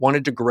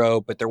 wanted to grow,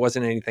 but there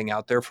wasn't anything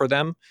out there for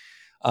them.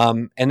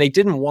 And they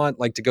didn't want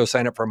like to go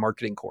sign up for a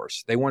marketing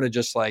course. They want to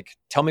just like,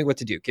 tell me what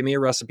to do. Give me a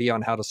recipe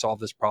on how to solve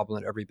this problem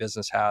that every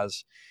business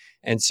has.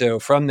 And so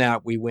from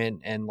that, we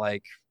went and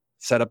like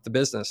set up the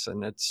business,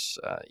 and it's,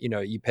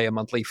 you pay a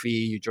monthly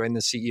fee, you join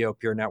the CEO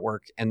Peer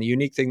Network. And the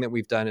unique thing that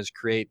we've done is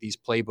create these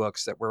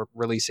playbooks that we're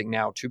releasing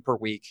now 2 per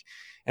week.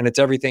 And it's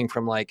everything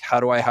from like, how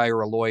do I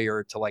hire a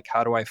lawyer to like,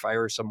 how do I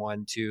fire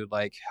someone to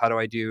like, how do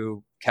I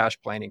do cash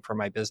planning for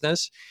my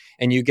business?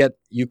 And you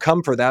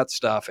come for that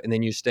stuff and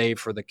then you stay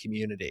for the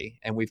community.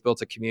 And we've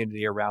built a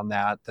community around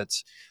that.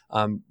 That's,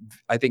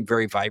 I think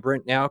very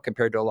vibrant now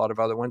compared to a lot of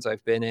other ones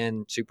I've been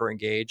in, super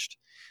engaged.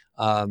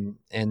 And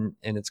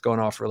it's going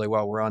off really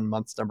well. We're on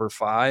month number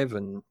 5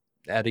 and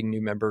adding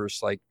new members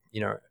like,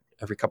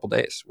 every couple of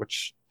days,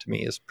 which to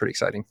me is pretty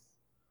exciting.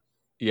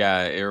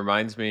 Yeah, it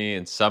reminds me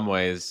in some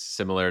ways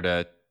similar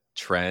to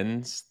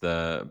Trends,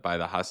 by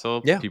the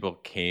Hustle. Yeah. People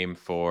came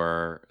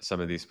for some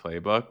of these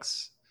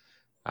playbooks,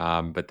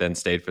 but then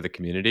stayed for the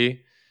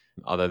community.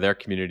 Although their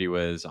community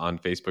was on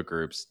Facebook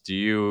groups.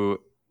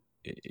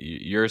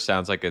 Yours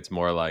sounds like it's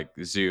more like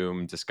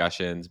Zoom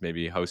discussions,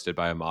 maybe hosted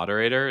by a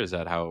moderator. Is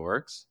that how it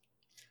works?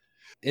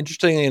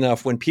 Interestingly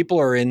enough, when people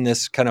are in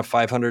this kind of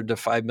 $500 to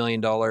 $5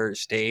 million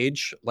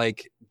stage,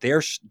 like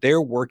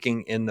they're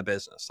working in the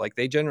business, like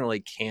they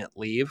generally can't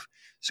leave.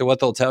 So what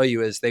they'll tell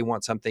you is they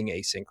want something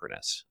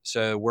asynchronous.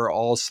 So we're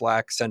all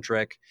Slack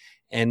centric.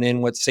 And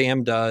then what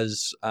Sam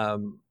does,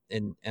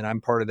 and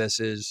I'm part of this,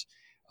 is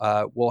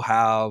we'll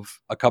have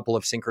a couple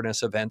of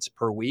synchronous events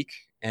per week.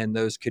 And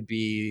those could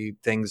be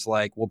things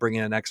like we'll bring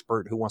in an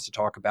expert who wants to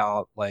talk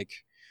about like,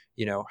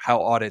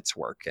 how audits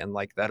work, and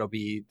like that'll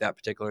be that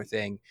particular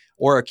thing,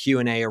 or a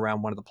Q&A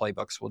around one of the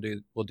playbooks.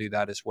 We'll do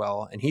that as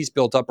well. And he's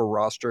built up a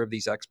roster of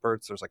these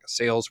experts. There's like a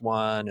sales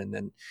one, and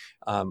then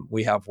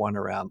we have one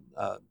around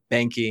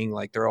banking.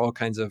 Like there are all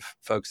kinds of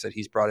folks that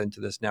he's brought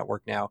into this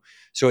network now.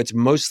 So it's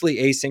mostly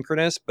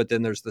asynchronous, but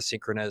then there's the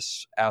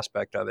synchronous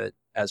aspect of it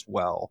as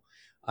well,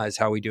 is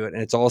how we do it.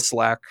 And it's all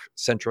Slack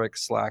centric,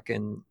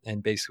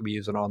 and basically we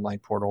use an online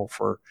portal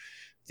for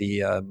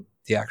the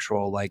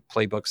actual like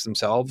playbooks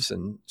themselves.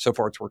 And so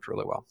far it's worked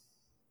really well.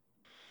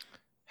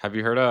 Have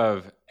you heard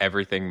of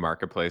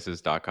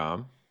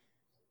everythingmarketplaces.com?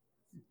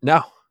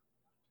 No.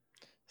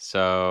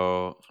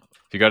 So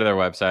if you go to their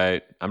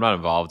website, I'm not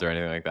involved or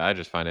anything like that. I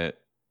just find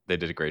they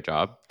did a great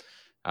job.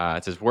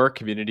 It says work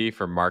community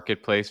for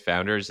marketplace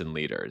founders and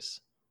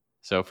leaders.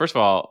 So first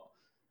of all,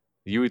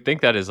 you would think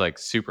that is like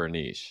super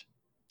niche,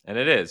 and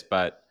it is.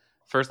 But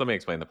first, let me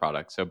explain the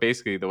product. So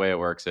basically, the way it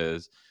works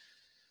is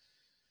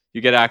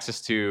you get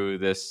access to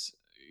this,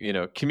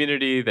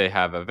 community. They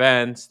have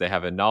events, they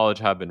have a knowledge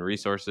hub and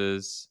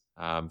resources.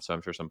 So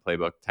I'm sure some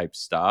playbook type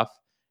stuff,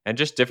 and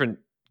just different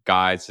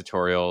guides,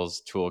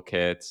 tutorials,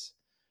 toolkits,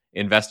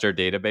 investor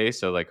database.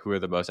 So like, who are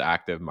the most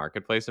active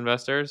marketplace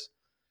investors?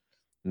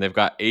 And they've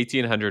got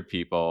 1,800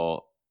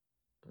 people.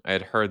 I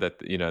had heard that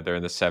they're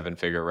in the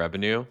seven-figure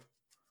revenue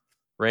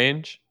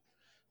range,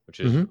 which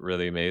is Mm-hmm.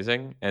 really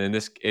amazing. And in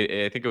this,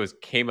 I think it was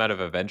came out of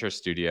a venture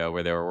studio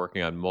where they were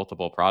working on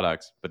multiple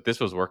products, but this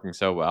was working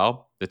so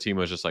well, the team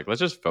was just like, let's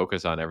just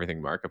focus on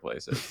everything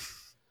marketplaces.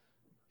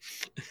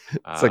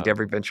 It's like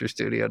every Um, venture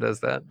studio does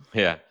that.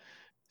 yeah.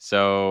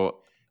 So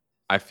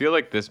I feel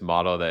like this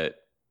model that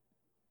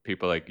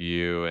people like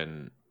you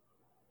and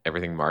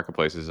everything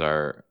marketplaces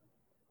are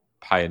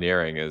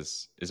pioneering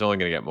is only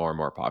going to get more and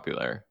more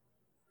popular.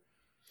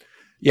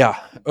 Yeah,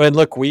 and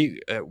look,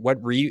 we I don't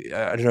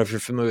know if you're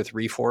familiar with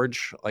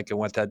Reforge, like, and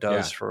what that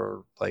does Yeah.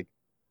 for, like,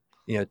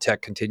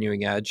 tech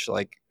continuing edge,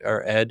 like,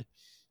 or ed.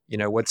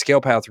 What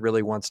ScalePath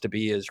really wants to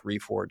be is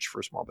Reforge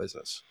for small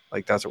business.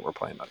 Like, that's what we're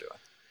planning on doing.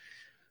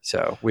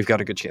 So we've got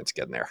a good chance of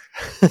getting there.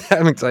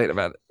 I'm excited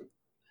about it.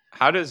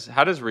 How does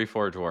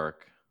Reforge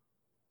work?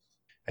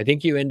 I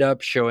think you end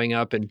up showing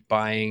up and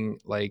buying,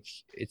 like,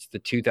 it's the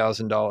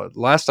 $2,000.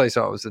 Last I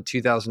saw it was the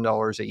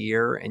 $2,000 a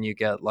year, and you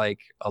get like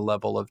a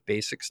level of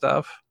basic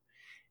stuff.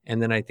 And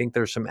then I think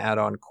there's some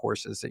add-on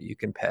courses that you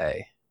can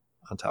pay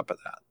on top of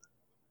that.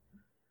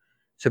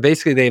 So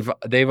basically,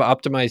 they've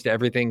optimized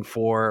everything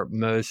for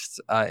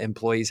most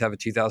employees have a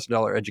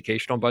 $2,000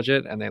 educational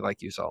budget, and they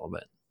like use all of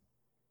it.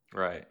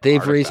 Right.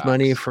 They've raised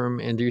money Artifacts. from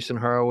Andreessen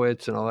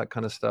Horowitz and all that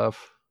kind of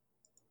stuff.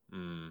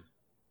 Mm,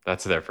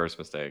 that's their first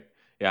mistake.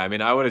 Yeah, I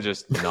mean, I would have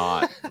just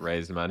not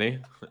raised money.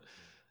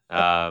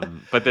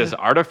 But this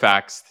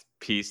artifacts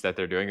piece that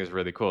they're doing is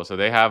really cool. So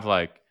they have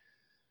like,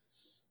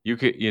 you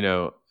could,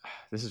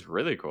 this is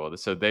really cool.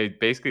 So they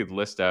basically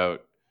list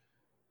out,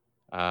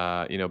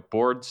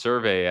 board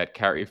survey at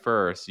Carry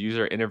First,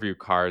 user interview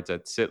cards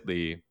at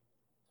Sitley,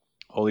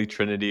 Holy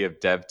Trinity of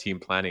Dev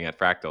Team Planning at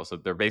Fractal. So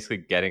they're basically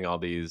getting all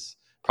these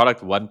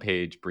product one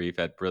page brief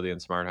at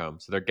Brilliant Smart Home.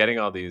 So they're getting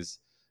all these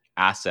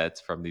assets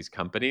from these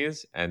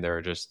companies, and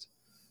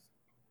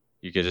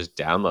you could just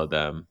download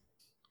them.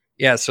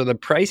 Yeah, so the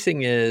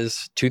pricing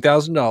is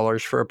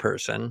 $2,000 for a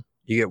person.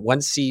 You get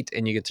one seat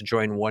and you get to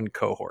join one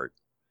cohort.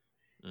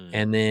 Mm,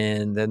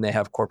 And then they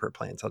have corporate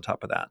plans on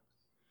top of that.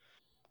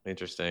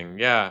 interesting.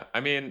 Yeah,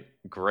 I mean,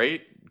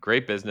 great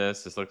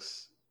business. This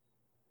looks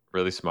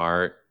really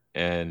smart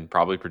and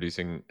probably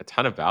producing a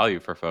ton of value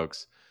for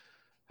folks.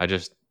 I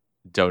just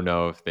don't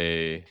know if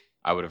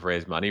I would have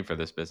raised money for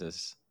this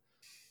business.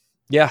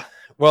 Yeah.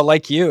 Well,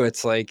 like you,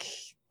 it's like,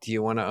 do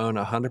you want to own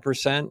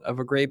 100% of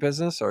a great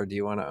business, or do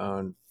you want to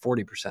own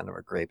 40% of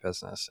a great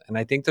business? And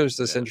I think there's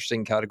this Yeah.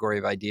 interesting category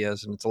of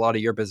ideas, and it's a lot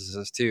of your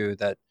businesses too,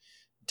 that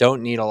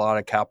don't need a lot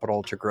of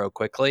capital to grow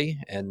quickly.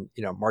 And,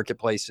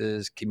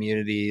 marketplaces,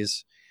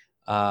 communities,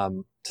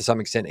 to some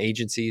extent,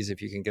 agencies,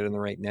 if you can get in the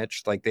right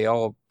niche, like, they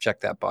all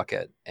check that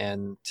bucket.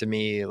 And to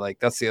me, like,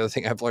 that's the other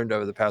thing I've learned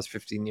over the past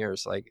 15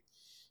 years. Like,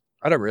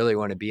 I don't really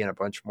want to be in a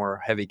bunch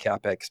more heavy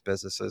capex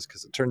businesses,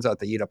 because it turns out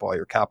they eat up all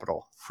your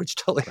capital, which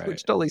Right.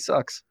 totally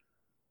sucks.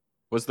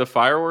 Was the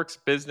fireworks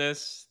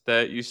business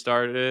that you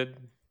started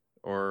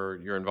or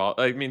you're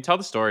involved? I mean, tell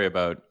the story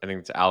about, I think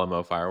it's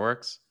Alamo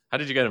Fireworks. How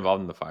did you get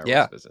involved in the fireworks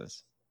Yeah,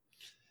 business?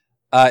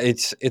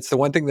 it's the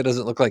one thing that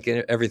doesn't look like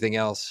everything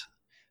else.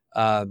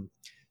 Um,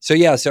 so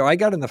I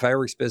got in the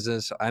fireworks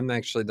business. I'm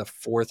actually the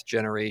fourth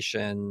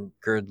generation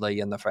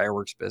Girdley in the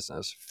fireworks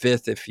business,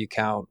 fifth if you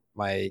count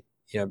my,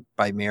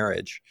 by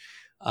marriage.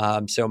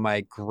 So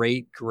my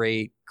great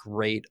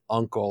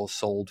uncle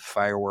sold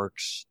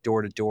fireworks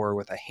door to door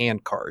with a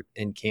hand cart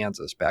in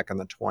Kansas back in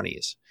the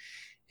 20s.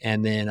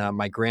 And then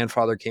my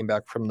grandfather came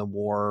back from the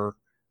war,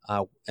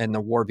 and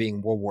the war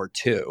being World War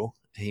II.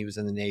 He was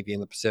in the Navy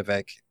in the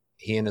Pacific.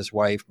 He and his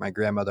wife, my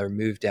grandmother,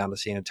 moved down to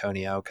San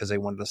Antonio because they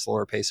wanted a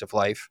slower pace of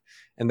life.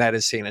 And that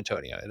is San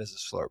Antonio. It is a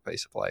slower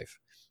pace of life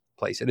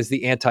place. It is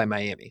the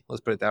anti-Miami.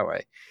 Let's put it that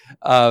way.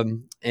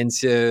 And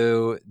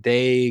so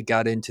they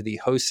got into the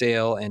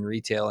wholesale and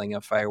retailing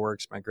of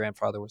fireworks. My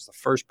grandfather was the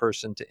first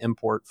person to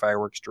import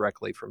fireworks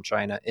directly from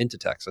China into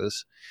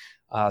Texas.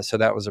 So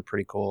that was a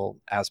pretty cool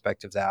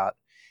aspect of that.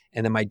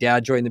 And then my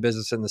dad joined the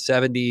business in the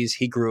 70s.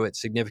 He grew it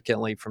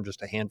significantly from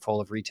just a handful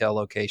of retail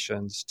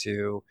locations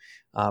to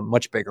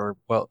much bigger,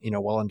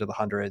 well into the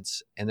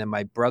hundreds. And then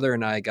my brother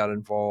and I got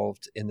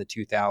involved in the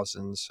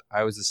 2000s.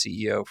 I was the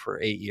CEO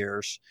for 8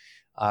 years.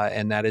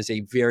 And that is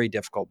a very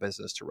difficult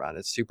business to run.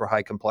 It's super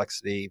high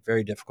complexity,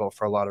 very difficult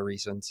for a lot of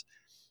reasons.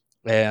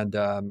 And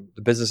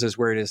the business is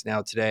where it is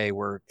now today.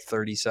 We're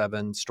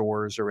 37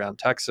 stores around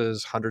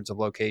Texas, hundreds of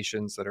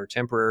locations that are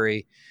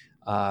temporary,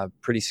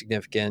 pretty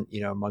significant,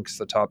 amongst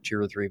the top 2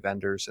 or 3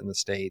 vendors in the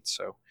state.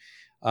 So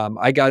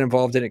I got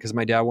involved in it because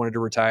my dad wanted to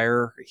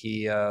retire.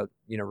 He,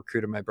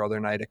 recruited my brother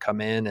and I to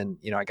come in, and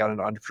I got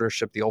into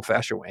entrepreneurship the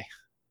old-fashioned way,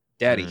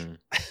 daddy. Mm.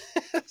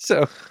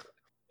 So,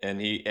 And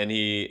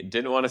he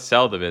didn't want to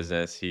sell the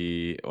business.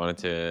 He wanted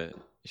to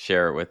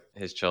share it with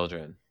his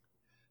children.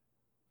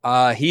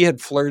 he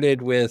had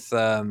flirted with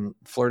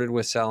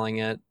selling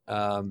it,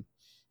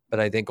 but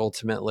I think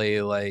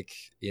ultimately, like,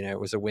 it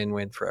was a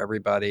win-win for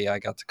everybody. I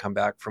got to come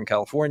back from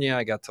California.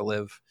 I got to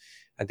live,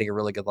 I think, a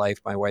really good life.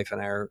 My wife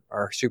and I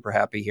are super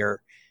happy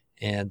here.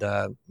 And,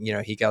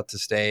 he got to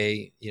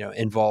stay,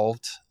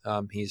 involved.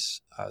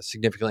 He's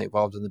significantly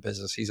involved in the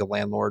business. He's a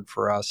landlord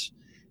for us.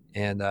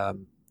 And,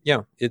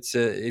 it's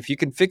if you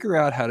can figure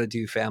out how to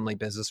do family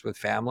business with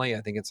family,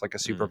 I think it's like a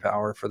Mm.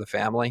 superpower for the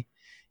family.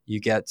 You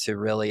get to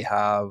really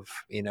have,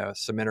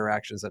 some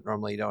interactions that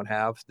normally you don't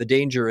have. The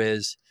danger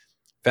is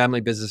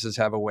family businesses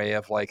have a way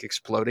of like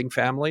exploding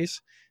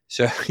families.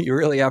 So you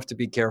really have to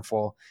be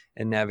careful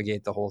and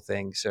navigate the whole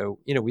thing. So,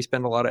 we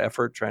spend a lot of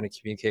effort trying to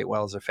communicate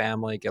well as a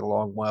family, get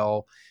along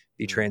well,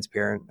 be Mm.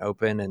 transparent,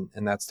 open,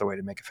 and that's the way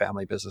to make a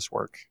family business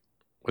work.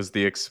 Was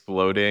the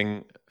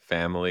exploding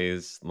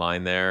families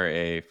line there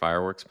a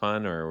fireworks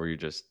pun, or were you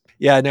just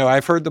Yeah, no,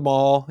 I've heard them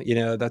all.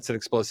 That's an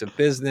explosive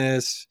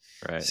business.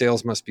 right?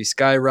 Sales must be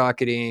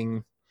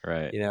skyrocketing,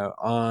 Right.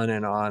 on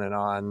and on and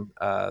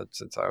on,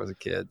 since I was a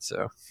kid.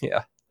 So,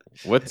 yeah.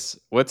 What's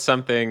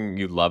something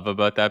you love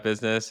about that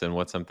business, and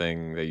what's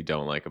something that you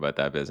don't like about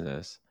that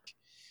business?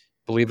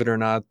 Believe it or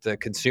not, the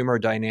consumer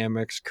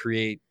dynamics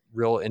create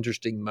real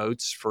interesting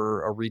moats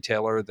for a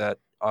retailer that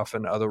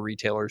often other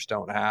retailers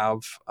don't have.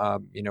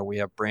 We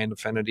have brand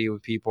affinity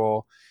with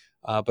people,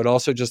 but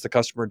also just the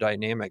customer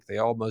dynamic. They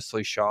all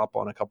mostly shop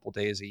on a couple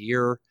days a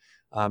year.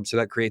 So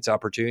that creates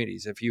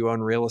opportunities. If you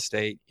own real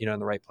estate, in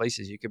the right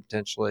places, you could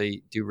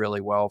potentially do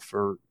really well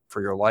for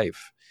your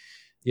life.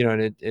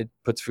 And it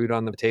puts food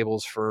on the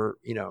tables for,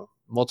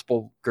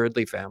 multiple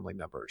Girdley family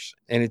members.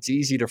 And it's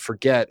easy to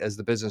forget as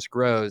the business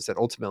grows that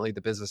ultimately the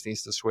business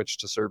needs to switch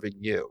to serving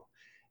you.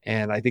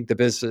 And I think that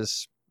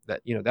business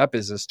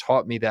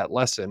taught me that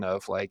lesson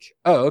of like,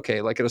 oh,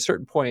 okay, like at a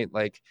certain point,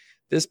 like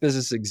this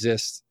business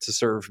exists to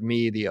serve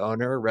me, the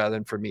owner, rather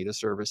than for me to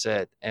service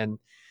it. And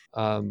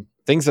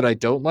things that I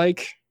don't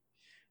like,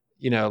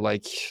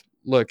 like,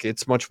 look,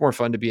 it's much more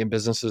fun to be in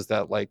businesses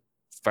that like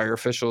fire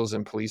officials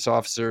and police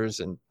officers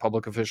and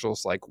public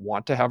officials like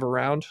want to have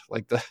around.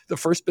 Like the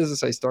first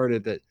business I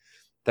started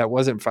that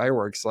wasn't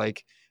fireworks,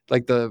 like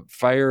the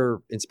fire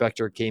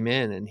inspector came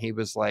in and he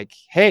was like,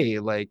 hey,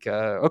 like,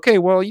 okay,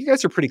 well, you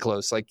guys are pretty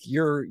close. Like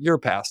you're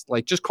past.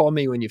 Like, just call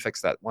me when you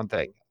fix that one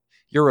thing.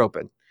 You're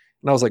open.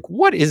 And I was like,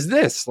 what is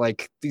this?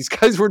 Like, these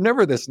guys were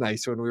never this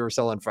nice when we were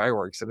selling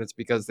fireworks. And it's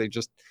because they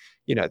just,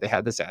 they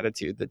had this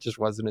attitude that just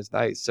wasn't as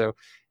nice. So,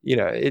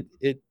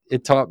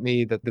 it taught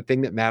me that the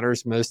thing that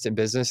matters most in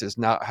business is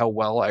not how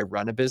well I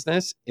run a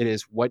business. It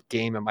is what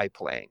game am I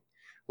playing?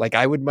 Like,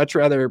 I would much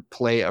rather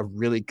play a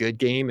really good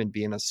game and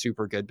be in a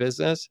super good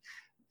business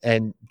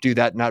and do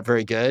that not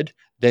very good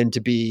than to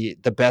be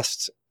the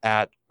best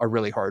at a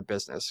really hard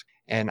business.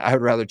 And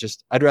I'd rather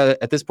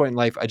at this point in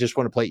life, I just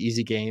want to play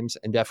easy games,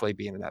 and definitely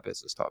being in that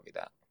business taught me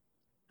that.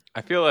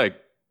 I feel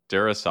like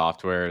Dura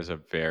Software is a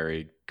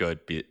very good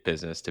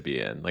business to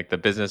be in. Like the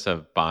business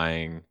of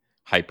buying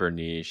hyper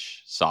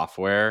niche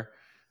software.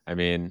 I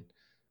mean,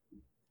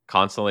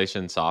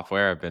 Constellation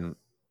Software, I've been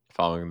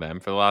following them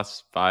for the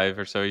last 5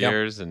 or so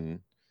years, and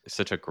it's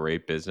such a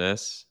great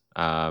business.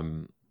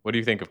 What do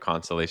you think of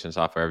Constellation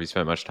Software? Have you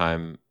spent much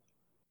time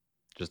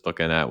just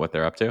looking at what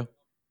they're up to?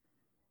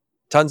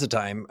 Tons of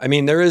time. I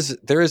mean, there is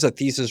a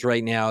thesis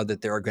right now that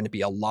there are going to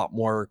be a lot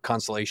more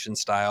Constellation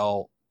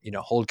style,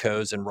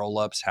 holdcos and roll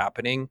ups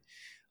happening,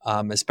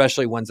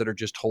 especially ones that are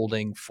just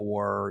holding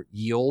for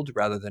yield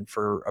rather than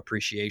for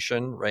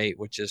appreciation, right?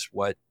 Which is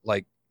what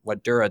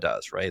Dura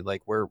does, right?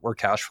 Like we're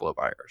cash flow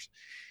buyers.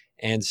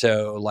 And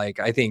so, like,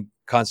 I think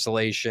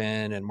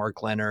Constellation and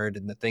Mark Leonard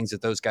and the things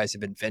that those guys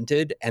have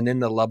invented, and then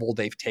the level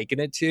they've taken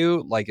it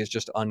to, like, is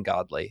just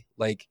ungodly.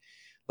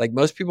 Like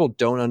most people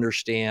don't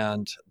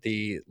understand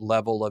the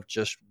level of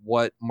just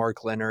what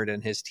Mark Leonard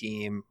and his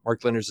team.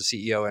 Mark Leonard's the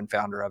CEO and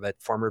founder of it,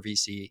 former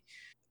VC.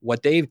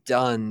 What they've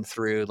done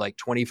through like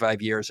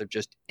 25 years of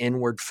just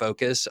inward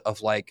focus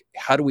of like,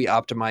 how do we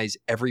optimize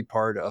every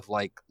part of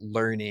like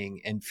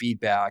learning and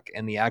feedback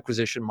and the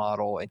acquisition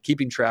model and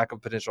keeping track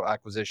of potential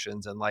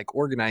acquisitions and like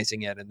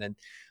organizing it. And then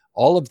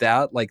all of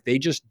that, like they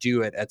just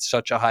do it at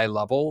such a high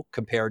level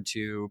compared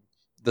to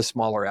the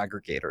smaller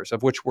aggregators,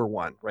 of which we're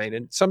one, right?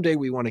 And someday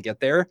we want to get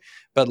there.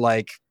 But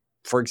like,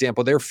 for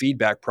example, their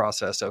feedback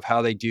process of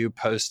how they do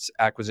post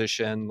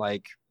acquisition,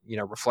 like,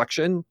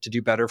 reflection to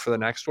do better for the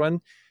next one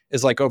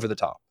is like over the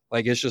top.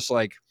 Like it's just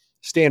like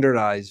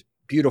standardized,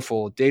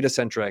 beautiful, data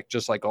centric,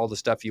 just like all the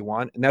stuff you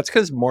want. And that's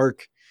because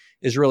Mark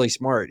is really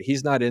smart.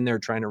 He's not in there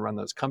trying to run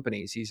those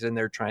companies. He's in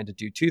there trying to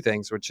do two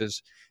things, which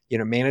is,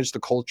 manage the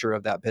culture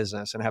of that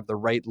business and have the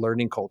right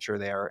learning culture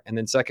there. And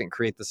then second,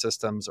 create the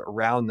systems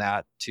around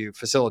that to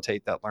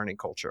facilitate that learning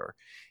culture.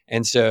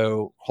 And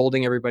so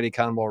holding everybody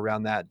accountable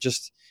around that,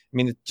 just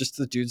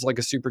the dude's like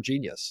a super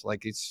genius.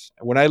 Like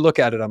when I look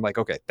at it, I'm like,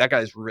 okay, that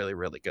guy's really,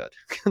 really good.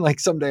 Like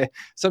someday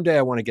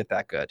I want to get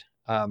that good.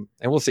 And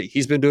we'll see.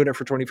 He's been doing it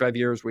for 25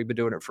 years. We've been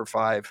doing it for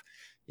 5.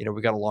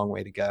 We got a long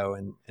way to go,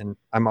 and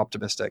I'm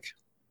optimistic.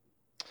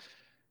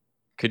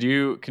 Can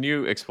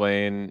you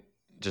explain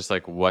just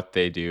like what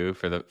they do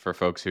for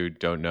folks who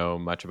don't know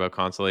much about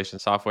Constellation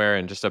software,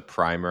 and just a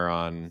primer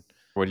on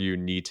what do you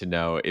need to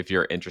know if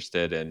you're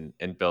interested in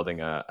building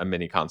a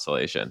mini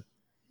constellation?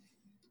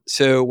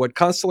 So what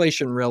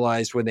Constellation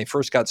realized when they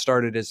first got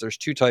started is there's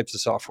 2 types of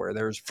software.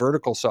 There's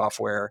vertical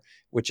software,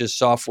 which is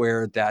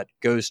software that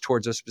goes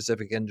towards a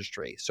specific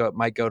industry. So it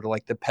might go to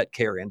like the pet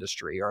care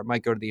industry, or it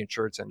might go to the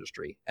insurance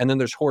industry. And then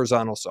there's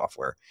horizontal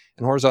software.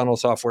 And horizontal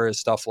software is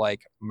stuff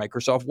like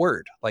Microsoft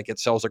Word, like it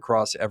sells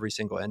across every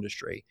single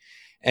industry.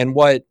 And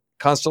what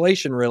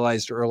Constellation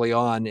realized early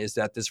on is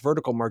that this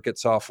vertical market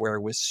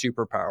software was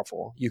super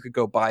powerful. You could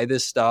go buy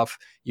this stuff.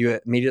 You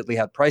immediately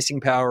had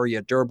pricing power. You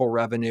had durable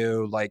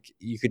revenue. Like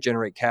you could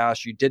generate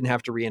cash. You didn't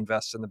have to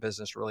reinvest in the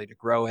business really to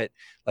grow it.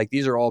 Like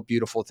these are all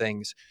beautiful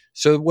things.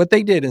 So what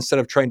they did instead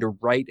of trying to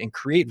write and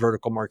create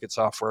vertical market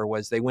software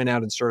was they went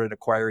out and started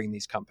acquiring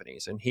these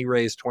companies. And he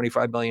raised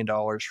 $25 million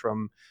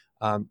from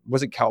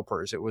was it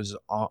CalPERS? It was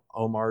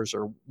OMARS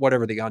or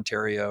whatever the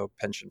Ontario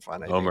Pension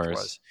Fund, I think it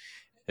was.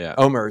 Yeah.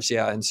 OMERS,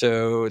 yeah. And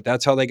so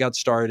that's how they got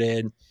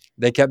started.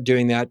 They kept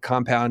doing that,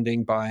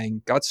 compounding,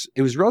 buying.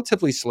 It was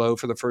relatively slow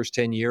for the first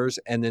 10 years,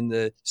 and then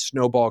the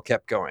snowball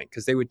kept going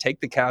because they would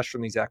take the cash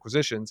from these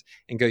acquisitions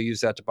and go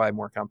use that to buy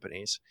more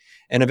companies.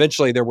 And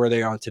eventually they're where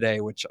they are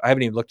today, which I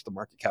haven't even looked at the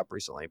market cap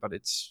recently, but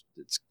it's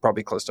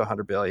probably close to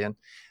 100 billion.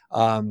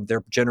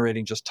 They're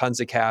generating just tons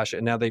of cash,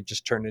 and now they've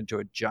just turned into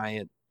a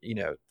giant,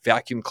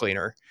 vacuum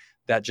cleaner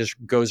that just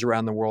goes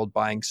around the world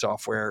buying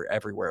software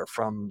everywhere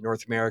from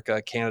North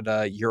America,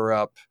 Canada,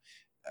 Europe,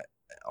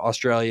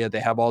 Australia. They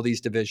have all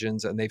these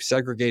divisions, and they've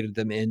segregated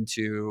them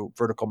into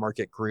vertical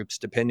market groups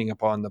depending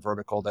upon the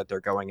vertical that they're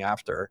going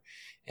after.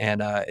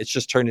 And it's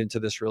just turned into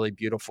this really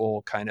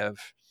beautiful kind of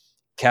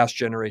cash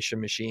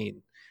generation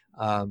machine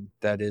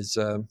that is,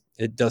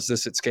 it does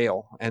this at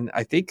scale. And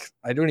I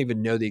don't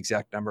even know the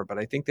exact number, but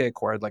I think they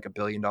acquired like $1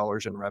 billion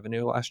in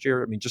revenue last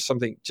year. I mean,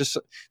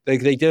 they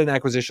did an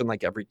acquisition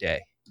like every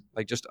day,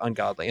 like just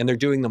ungodly. And they're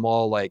doing them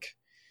all like,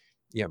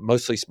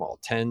 mostly small,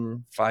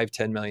 10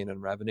 million in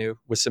revenue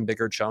with some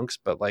bigger chunks,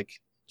 but like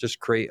just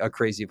create a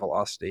crazy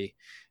velocity.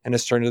 And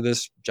it's turned into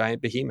this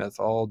giant behemoth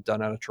all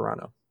done out of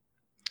Toronto.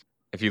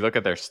 If you look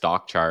at their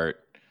stock chart,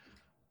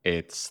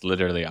 it's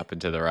literally up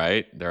and to the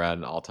right. They're at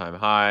an all-time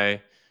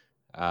high.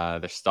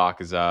 Their stock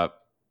is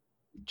up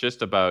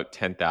just about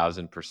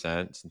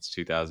 10,000% since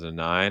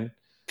 2009.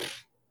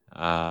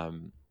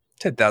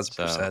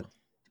 10,000%.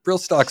 Real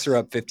stocks are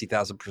up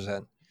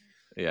 50,000%.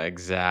 Yeah,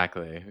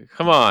 exactly.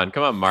 Come on,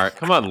 Mark.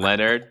 Come on,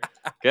 Leonard.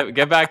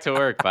 Get back to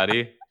work,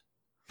 buddy.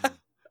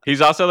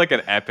 He's also like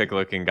an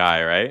epic-looking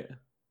guy, right?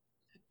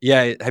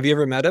 Yeah. Have you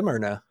ever met him or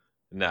no?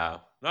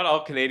 No, not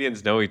all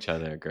Canadians know each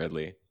other,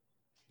 Girdley.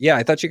 Yeah,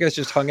 I thought you guys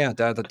just hung out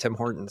down at the Tim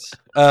Hortons.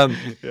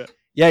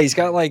 Yeah, he's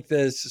got like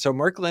this. So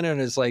Mark Lennon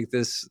is like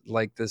this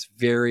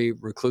very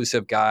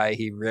reclusive guy.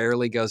 He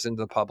rarely goes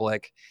into the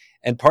public.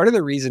 And part of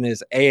the reason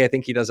is A, I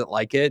think he doesn't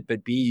like it,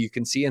 but B, you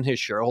can see in his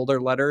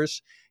shareholder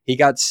letters, he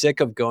got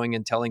sick of going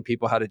and telling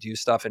people how to do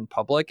stuff in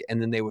public,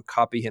 and then they would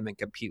copy him and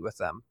compete with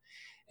them.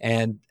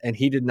 And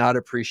he did not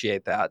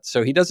appreciate that.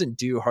 So he doesn't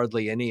do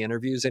hardly any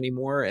interviews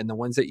anymore. And the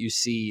ones that you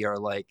see are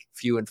like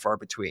few and far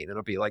between.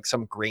 It'll be like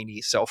some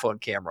grainy cell phone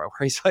camera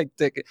where he's like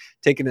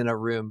taken in a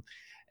room.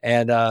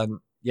 And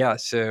yeah,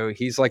 so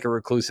he's like a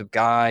reclusive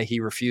guy.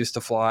 He refused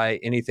to fly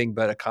anything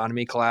but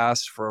economy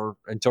class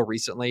until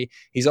recently.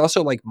 He's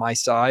also like my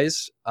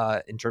size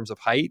in terms of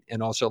height,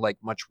 and also like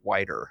much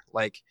wider.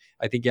 Like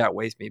I think he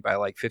outweighs me by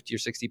like 50 or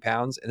 60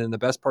 pounds. And then the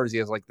best part is he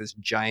has like this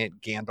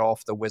giant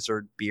Gandalf the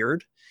Wizard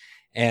beard.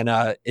 And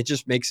it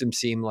just makes him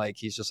seem like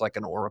he's just like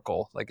an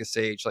oracle, like a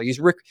sage. Like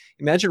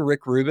imagine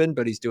Rick Rubin,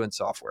 but he's doing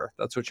software.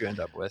 That's what you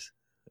end up with.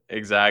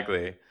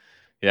 Exactly.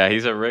 Yeah,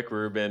 he's a Rick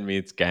Rubin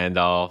meets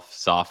Gandalf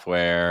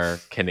software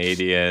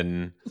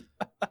Canadian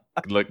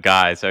look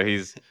guy. So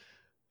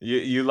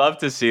you love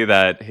to see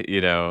that,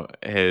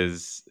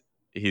 he's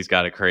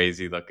got a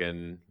crazy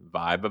looking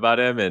vibe about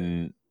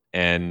him,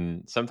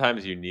 and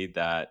sometimes you need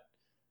that.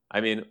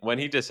 I mean, when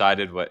he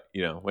decided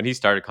when he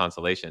started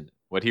Constellation,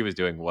 what he was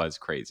doing was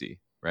crazy,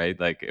 right?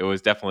 Like it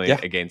was definitely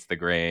against the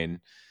grain.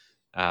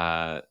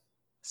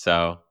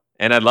 So,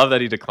 and I love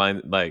that he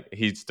declined, like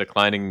he's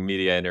declining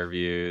media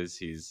interviews.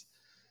 He's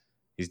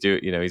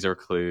a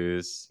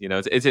recluse,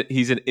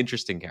 he's an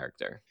interesting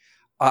character.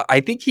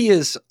 I think he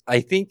is. I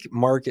think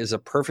Mark is a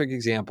perfect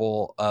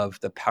example of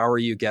the power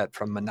you get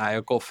from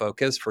maniacal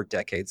focus for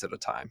decades at a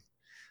time.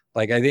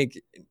 Like, I think,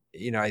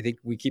 I think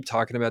we keep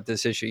talking about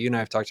this issue. You and I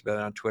have talked about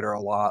it on Twitter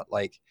a lot.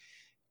 Like,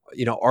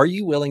 are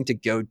you willing to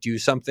go do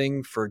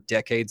something for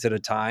decades at a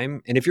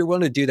time? And if you're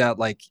willing to do that,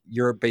 like,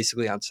 you're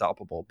basically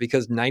unstoppable,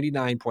 because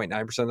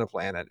 99.9% of the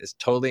planet is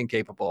totally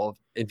incapable of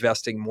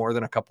investing more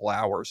than a couple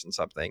hours in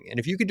something. And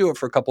if you could do it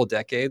for a couple of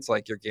decades,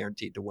 like, you're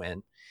guaranteed to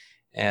win.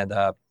 And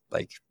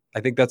like, I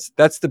think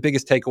that's the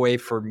biggest takeaway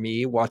for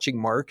me watching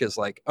Mark, is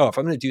like, oh, if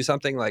I'm going to do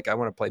something, like, I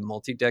want to play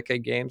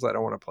multi-decade games. I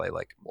don't want to play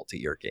like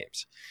multi-year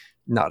games.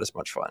 Not as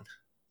much fun.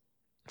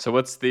 So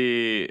this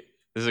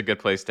is a good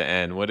place to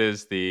end. What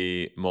is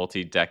the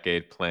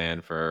multi-decade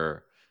plan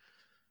for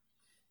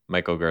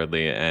Michael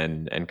Girdley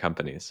and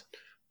companies?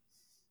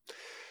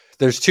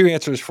 There's two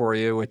answers for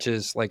you, which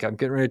is, like, I'm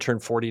getting ready to turn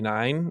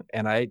 49,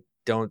 and I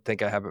don't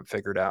think I have it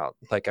figured out.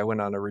 Like, I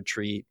went on a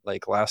retreat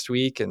like last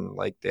week, and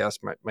like, they asked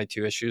my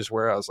two issues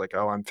were, I was like,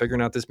 oh, I'm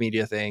figuring out this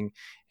media thing,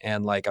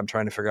 and like, I'm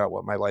trying to figure out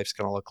what my life's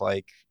going to look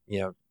like,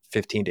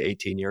 15 to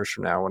 18 years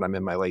from now when I'm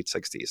in my late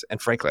 60s. And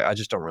frankly, I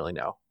just don't really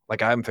know.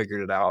 Like, I haven't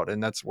figured it out.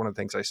 And that's one of the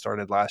things I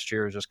started last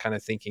year, is just kind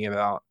of thinking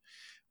about,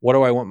 what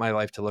do I want my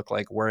life to look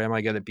like? Where am I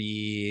going to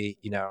be?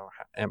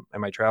 Am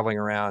I traveling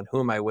around?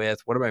 Who am I with?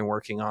 What am I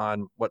working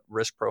on? What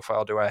risk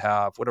profile do I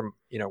have? What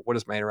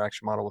is my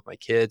interaction model with my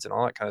kids and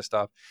all that kind of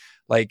stuff?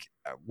 Like,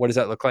 what does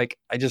that look like?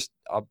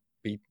 I'll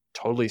be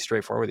totally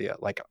straightforward with you.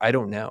 Like, I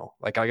don't know.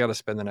 Like, I got to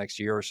spend the next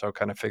year or so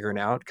kind of figuring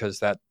out, because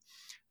that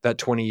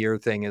 20-year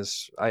thing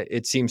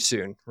it seems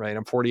soon, right?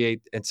 I'm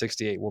 48 and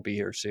 68 will be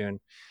here soon.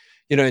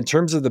 In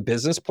terms of the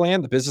business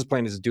plan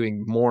is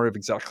doing more of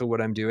exactly what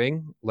I'm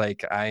doing.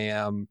 Like, I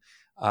am,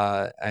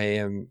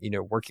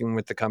 working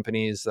with the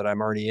companies that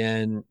I'm already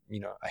in.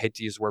 I hate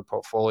to use the word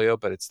portfolio,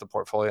 but it's the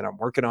portfolio, and I'm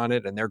working on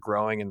it, and they're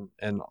growing,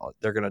 and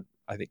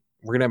I think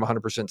we're going to have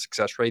 100%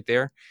 success rate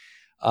there.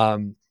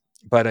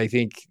 But I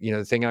think,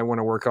 the thing I want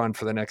to work on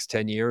for the next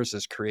 10 years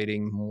is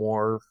creating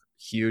more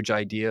huge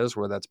ideas,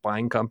 whether that's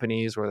buying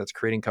companies, whether that's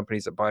creating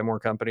companies that buy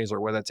more companies,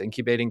 or whether that's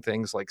incubating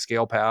things like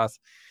ScalePath,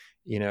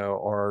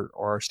 or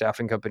our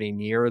staffing company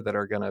Near, that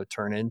are going to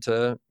turn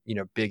into,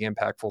 big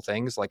impactful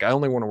things. Like, I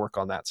only want to work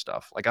on that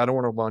stuff. Like, I don't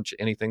want to launch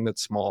anything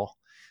that's small.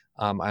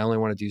 I only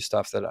want to do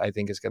stuff that I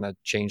think is going to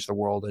change the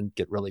world and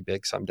get really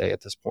big someday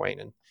at this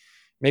point. And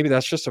maybe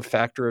that's just a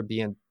factor of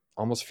being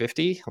almost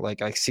 50.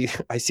 Like, I see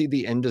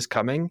the end is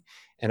coming,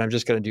 and I'm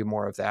just going to do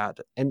more of that.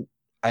 And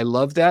I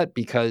love that,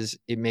 because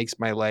it makes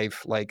my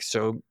life like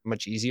so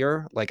much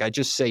easier. Like, I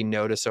just say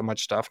no to so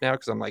much stuff now,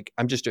 because I'm like,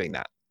 I'm just doing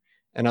that.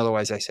 And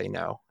otherwise I say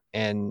no.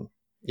 And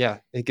yeah,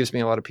 it gives me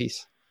a lot of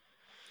peace.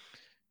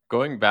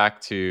 Going back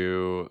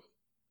to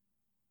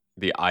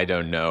the I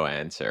don't know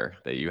answer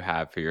that you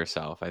have for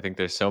yourself, I think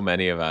there's so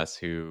many of us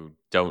who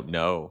don't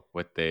know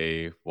what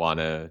they want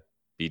to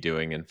be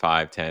doing in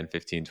 5, 10,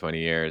 15, 20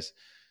 years.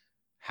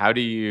 How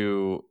do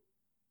you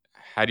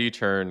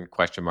turn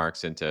question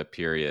marks into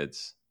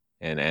periods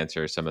and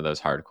answer some of those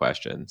hard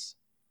questions?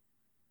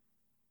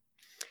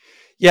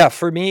 Yeah,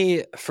 for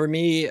me,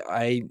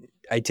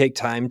 I take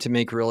time to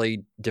make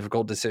really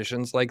difficult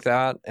decisions like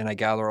that, and I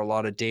gather a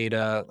lot of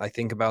data. I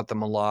think about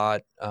them a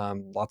lot,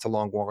 lots of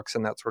long walks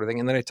and that sort of thing.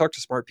 And then I talk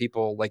to smart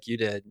people like you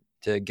did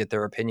to get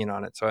their opinion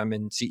on it. So I'm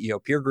in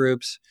CEO peer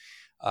groups.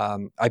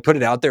 I put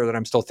it out there that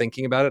I'm still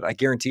thinking about it. I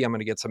guarantee I'm going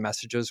to get some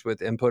messages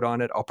with input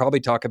on it. I'll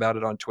probably talk about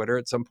it on Twitter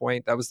at some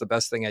point. That was the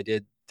best thing I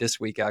did this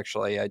week,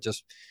 actually. I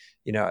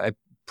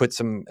put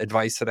some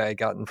advice that I had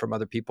gotten from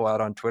other people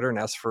out on Twitter and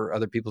asked for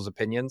other people's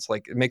opinions.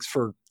 Like, it makes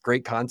for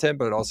great content,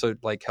 but it also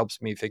like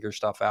helps me figure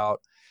stuff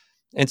out.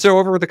 And so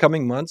over the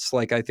coming months,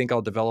 like, I think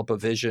I'll develop a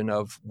vision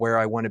of where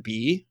I want to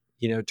be,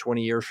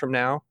 20 years from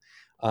now,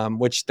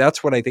 which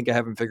that's what I think I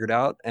haven't figured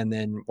out. And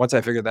then once I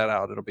figure that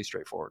out, it'll be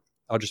straightforward.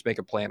 I'll just make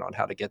a plan on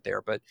how to get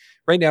there. But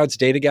right now it's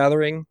data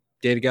gathering.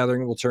 Data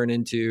gathering will turn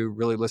into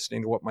really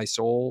listening to what my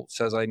soul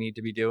says I need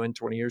to be doing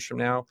 20 years from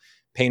now,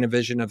 paint a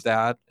vision of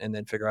that, and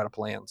then figure out a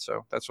plan.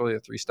 So that's really a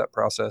 3-step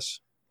process.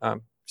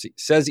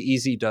 Says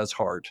easy, does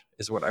hard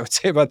is what I would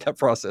say about that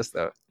process,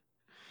 though.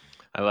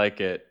 I like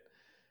it.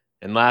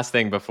 And last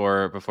thing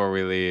before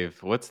we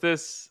leave, what's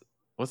this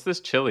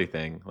chili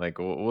thing? Like,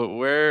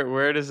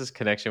 where does this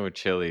connection with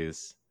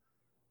chilies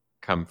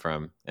come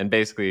from? And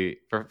basically,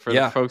 for the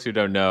Yeah. folks who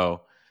don't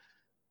know,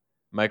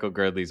 Michael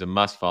Girdley's a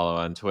must follow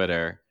on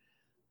Twitter.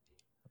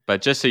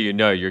 But just so you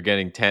know, you're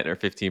getting 10 or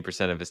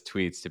 15% of his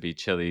tweets to be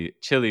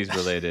chilies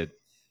related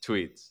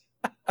tweets.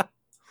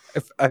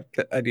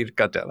 I need to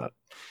cut down that.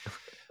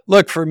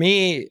 Look, for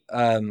me,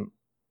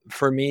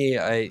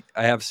 I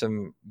have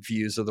some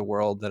views of the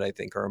world that I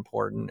think are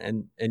important,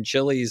 and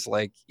Chili's,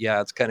 like,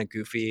 yeah, it's kind of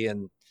goofy,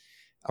 and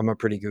I'm a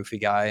pretty goofy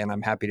guy, and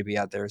I'm happy to be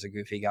out there as a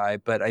goofy guy.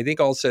 But I think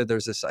also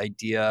there's this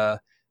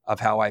idea of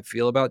how I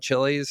feel about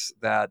Chili's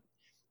that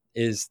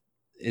is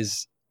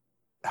is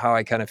how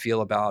I kind of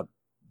feel about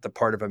the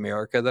part of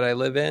America that I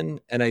live in.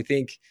 And I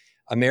think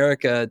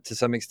America, to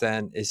some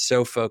extent, is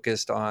so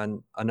focused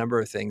on a number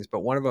of things,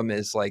 but one of them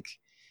is, like,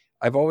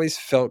 I've always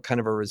felt kind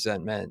of a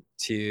resentment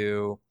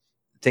to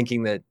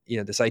thinking that,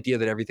 this idea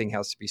that everything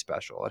has to be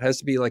special. It has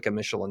to be like a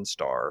Michelin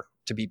star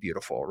to be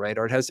beautiful, right?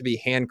 Or it has to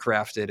be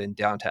handcrafted in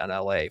downtown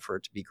LA for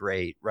it to be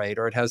great, right?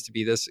 Or it has to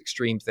be this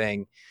extreme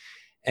thing.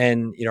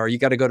 And, or you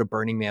got to go to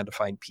Burning Man to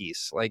find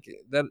peace. Like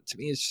that to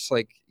me is just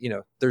like,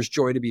 there's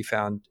joy to be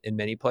found in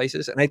many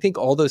places. And I think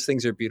all those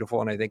things are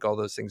beautiful. And I think all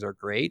those things are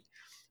great.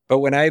 But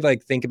when I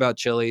like think about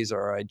Chili's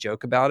or I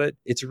joke about it,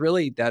 it's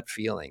really that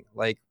feeling.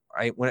 Like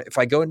if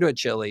I go into a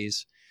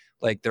Chili's,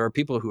 like there are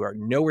people who are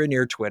nowhere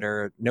near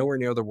Twitter, nowhere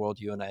near the world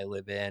you and I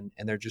live in,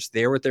 and they're just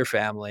there with their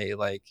family,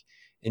 like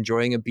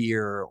enjoying a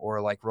beer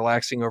or like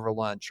relaxing over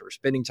lunch or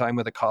spending time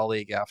with a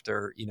colleague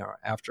after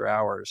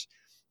hours.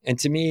 And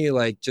to me,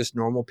 like just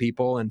normal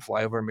people in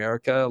flyover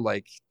America,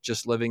 like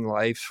just living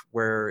life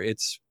where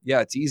it's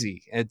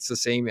easy. It's the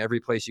same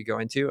every place you go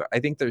into. I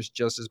think there's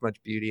just as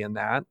much beauty in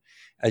that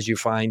as you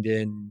find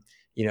in,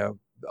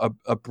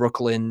 a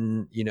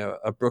Brooklyn,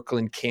 a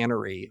Brooklyn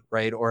cannery,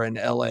 right? Or an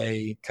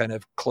LA kind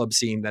of club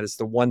scene that is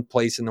the one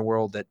place in the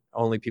world that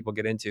only people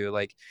get into.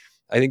 Like,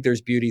 I think there's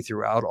beauty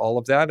throughout all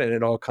of that. And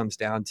it all comes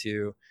down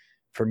to,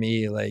 for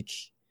me, like,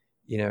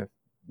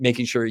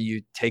 making sure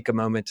you take a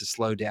moment to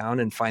slow down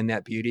and find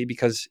that beauty,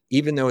 because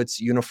even though it's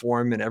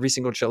uniform and every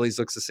single Chili's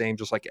looks the same,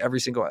 just like every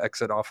single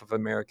exit off of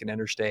American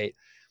Interstate,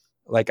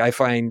 like I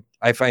find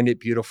it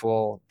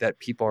beautiful that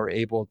people are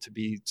able to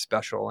be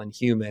special and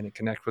human and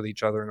connect with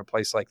each other in a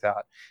place like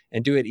that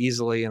and do it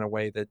easily in a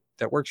way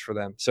that works for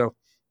them. So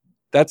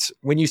that's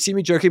when you see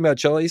me joking about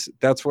Chili's,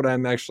 that's what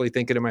I'm actually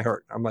thinking in my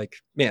heart. I'm like,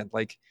 man,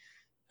 like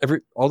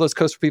all those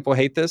coastal people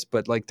hate this,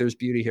 but like there's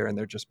beauty here and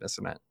they're just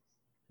missing it.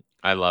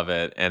 I love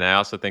it. And I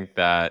also think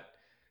that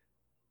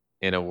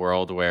in a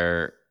world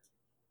where,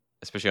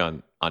 especially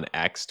on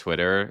X,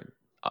 Twitter,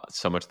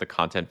 so much of the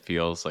content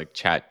feels like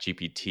Chat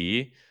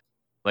GPT.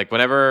 Like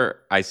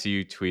whenever I see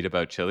you tweet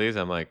about Chili's,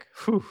 I'm like,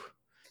 whew,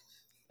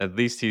 at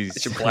least he's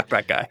It's your black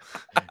back guy.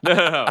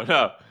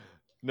 No.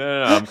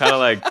 I'm kind of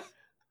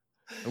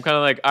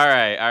like, all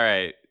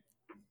right.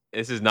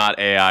 This is not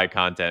AI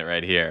content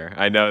right here.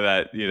 I know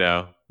that,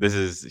 this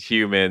is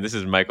human. This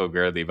is Michael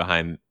Girdley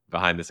behind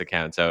this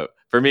account. So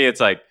for me, it's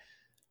like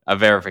a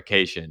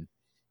verification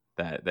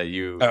that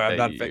you.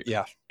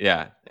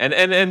 Yeah.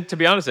 And to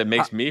be honest, it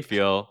makes me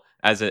feel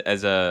as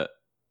a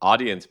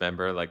audience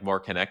member like more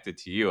connected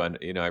to you, and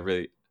I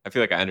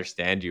feel like I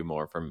understand you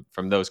more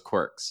from those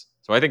quirks.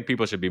 So I think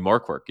people should be more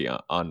quirky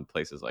on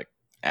places like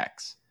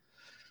X.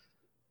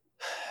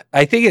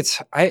 I think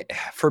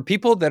for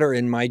people that are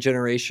in my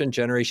generation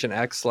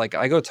X, like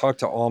I go talk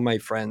to all my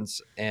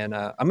friends, and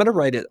I'm going to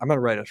write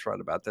a thread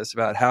about this,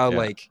 about how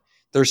like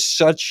there's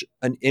such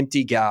an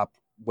empty gap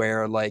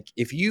where like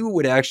if you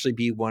would actually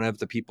be one of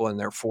the people in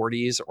their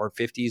 40s or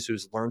 50s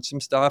who's learned some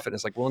stuff and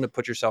is like willing to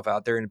put yourself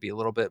out there and be a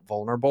little bit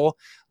vulnerable,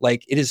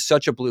 like it is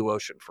such a blue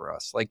ocean for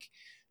us.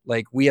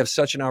 Like we have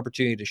such an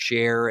opportunity to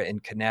share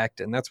and connect.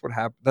 And that's what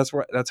happens.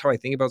 That's how I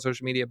think about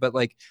social media. But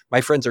like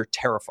my friends are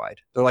terrified.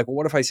 They're like, well,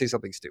 what if I say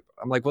something stupid?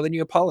 I'm like, well, then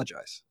you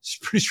apologize. It's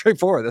pretty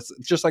straightforward. It's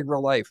just like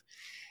real life.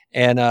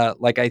 And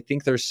like, I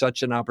think there's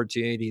such an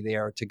opportunity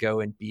there to go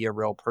and be a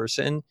real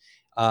person.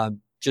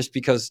 Just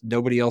because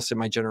nobody else in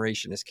my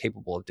generation is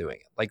capable of doing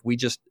it. Like we're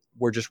just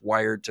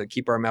wired to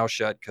keep our mouth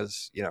shut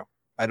because,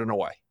 I don't know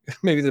why.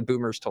 Maybe the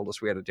boomers told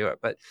us we had to do it.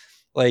 But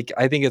like,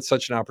 I think it's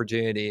such an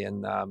opportunity.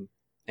 And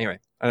anyway,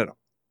 I don't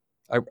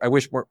know. I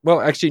wish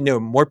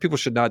more people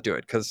should not do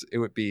it because it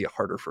would be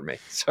harder for me.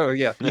 So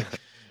yeah.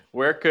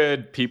 Where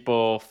could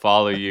people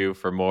follow you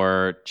for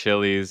more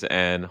Chili's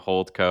and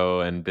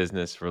Holdco and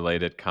business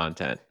related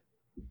content?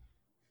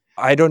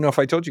 I don't know if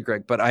I told you,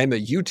 Greg, but I'm a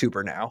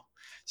YouTuber now.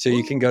 So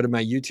you can go to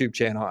my YouTube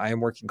channel. I am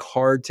working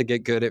hard to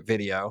get good at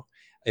video.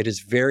 It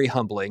is very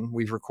humbling.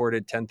 We've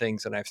recorded 10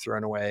 things and I've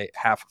thrown away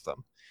half of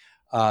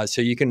them.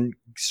 So you can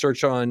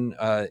search on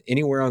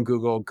anywhere on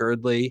Google,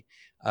 Girdley.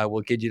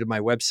 We'll get you to my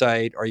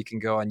website, or you can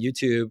go on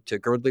YouTube to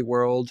Girdley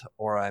World,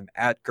 or I'm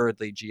at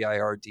Girdley,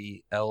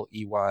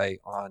 Girdley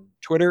on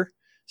Twitter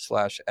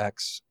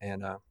 /X.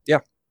 And I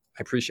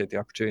appreciate the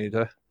opportunity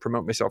to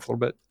promote myself a little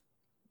bit.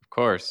 Of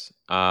course.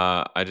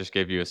 I just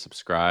gave you a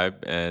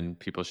subscribe and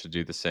people should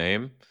do the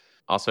same.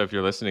 Also, if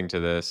you're listening to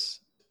this,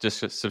 just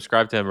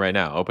subscribe to him right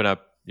now. Open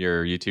up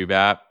your YouTube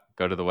app,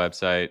 go to the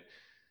website.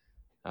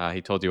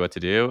 He told you what to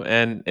do.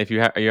 And if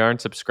you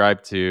aren't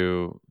subscribed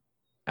to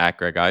at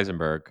Greg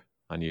Eisenberg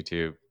on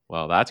YouTube,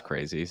 well, that's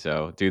crazy.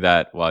 So do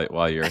that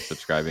while you're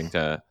subscribing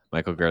to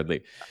Michael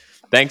Girdley.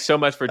 Thanks so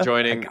much for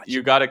joining.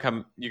 You gotta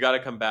come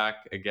back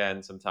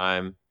again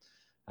sometime.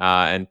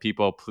 And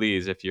people,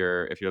 please, if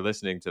you're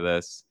listening to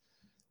this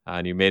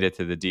and you made it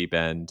to the deep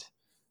end,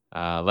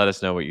 let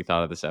us know what you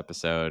thought of this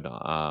episode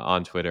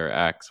on Twitter,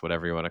 X,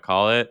 whatever you want to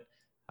call it,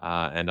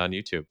 and on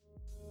YouTube.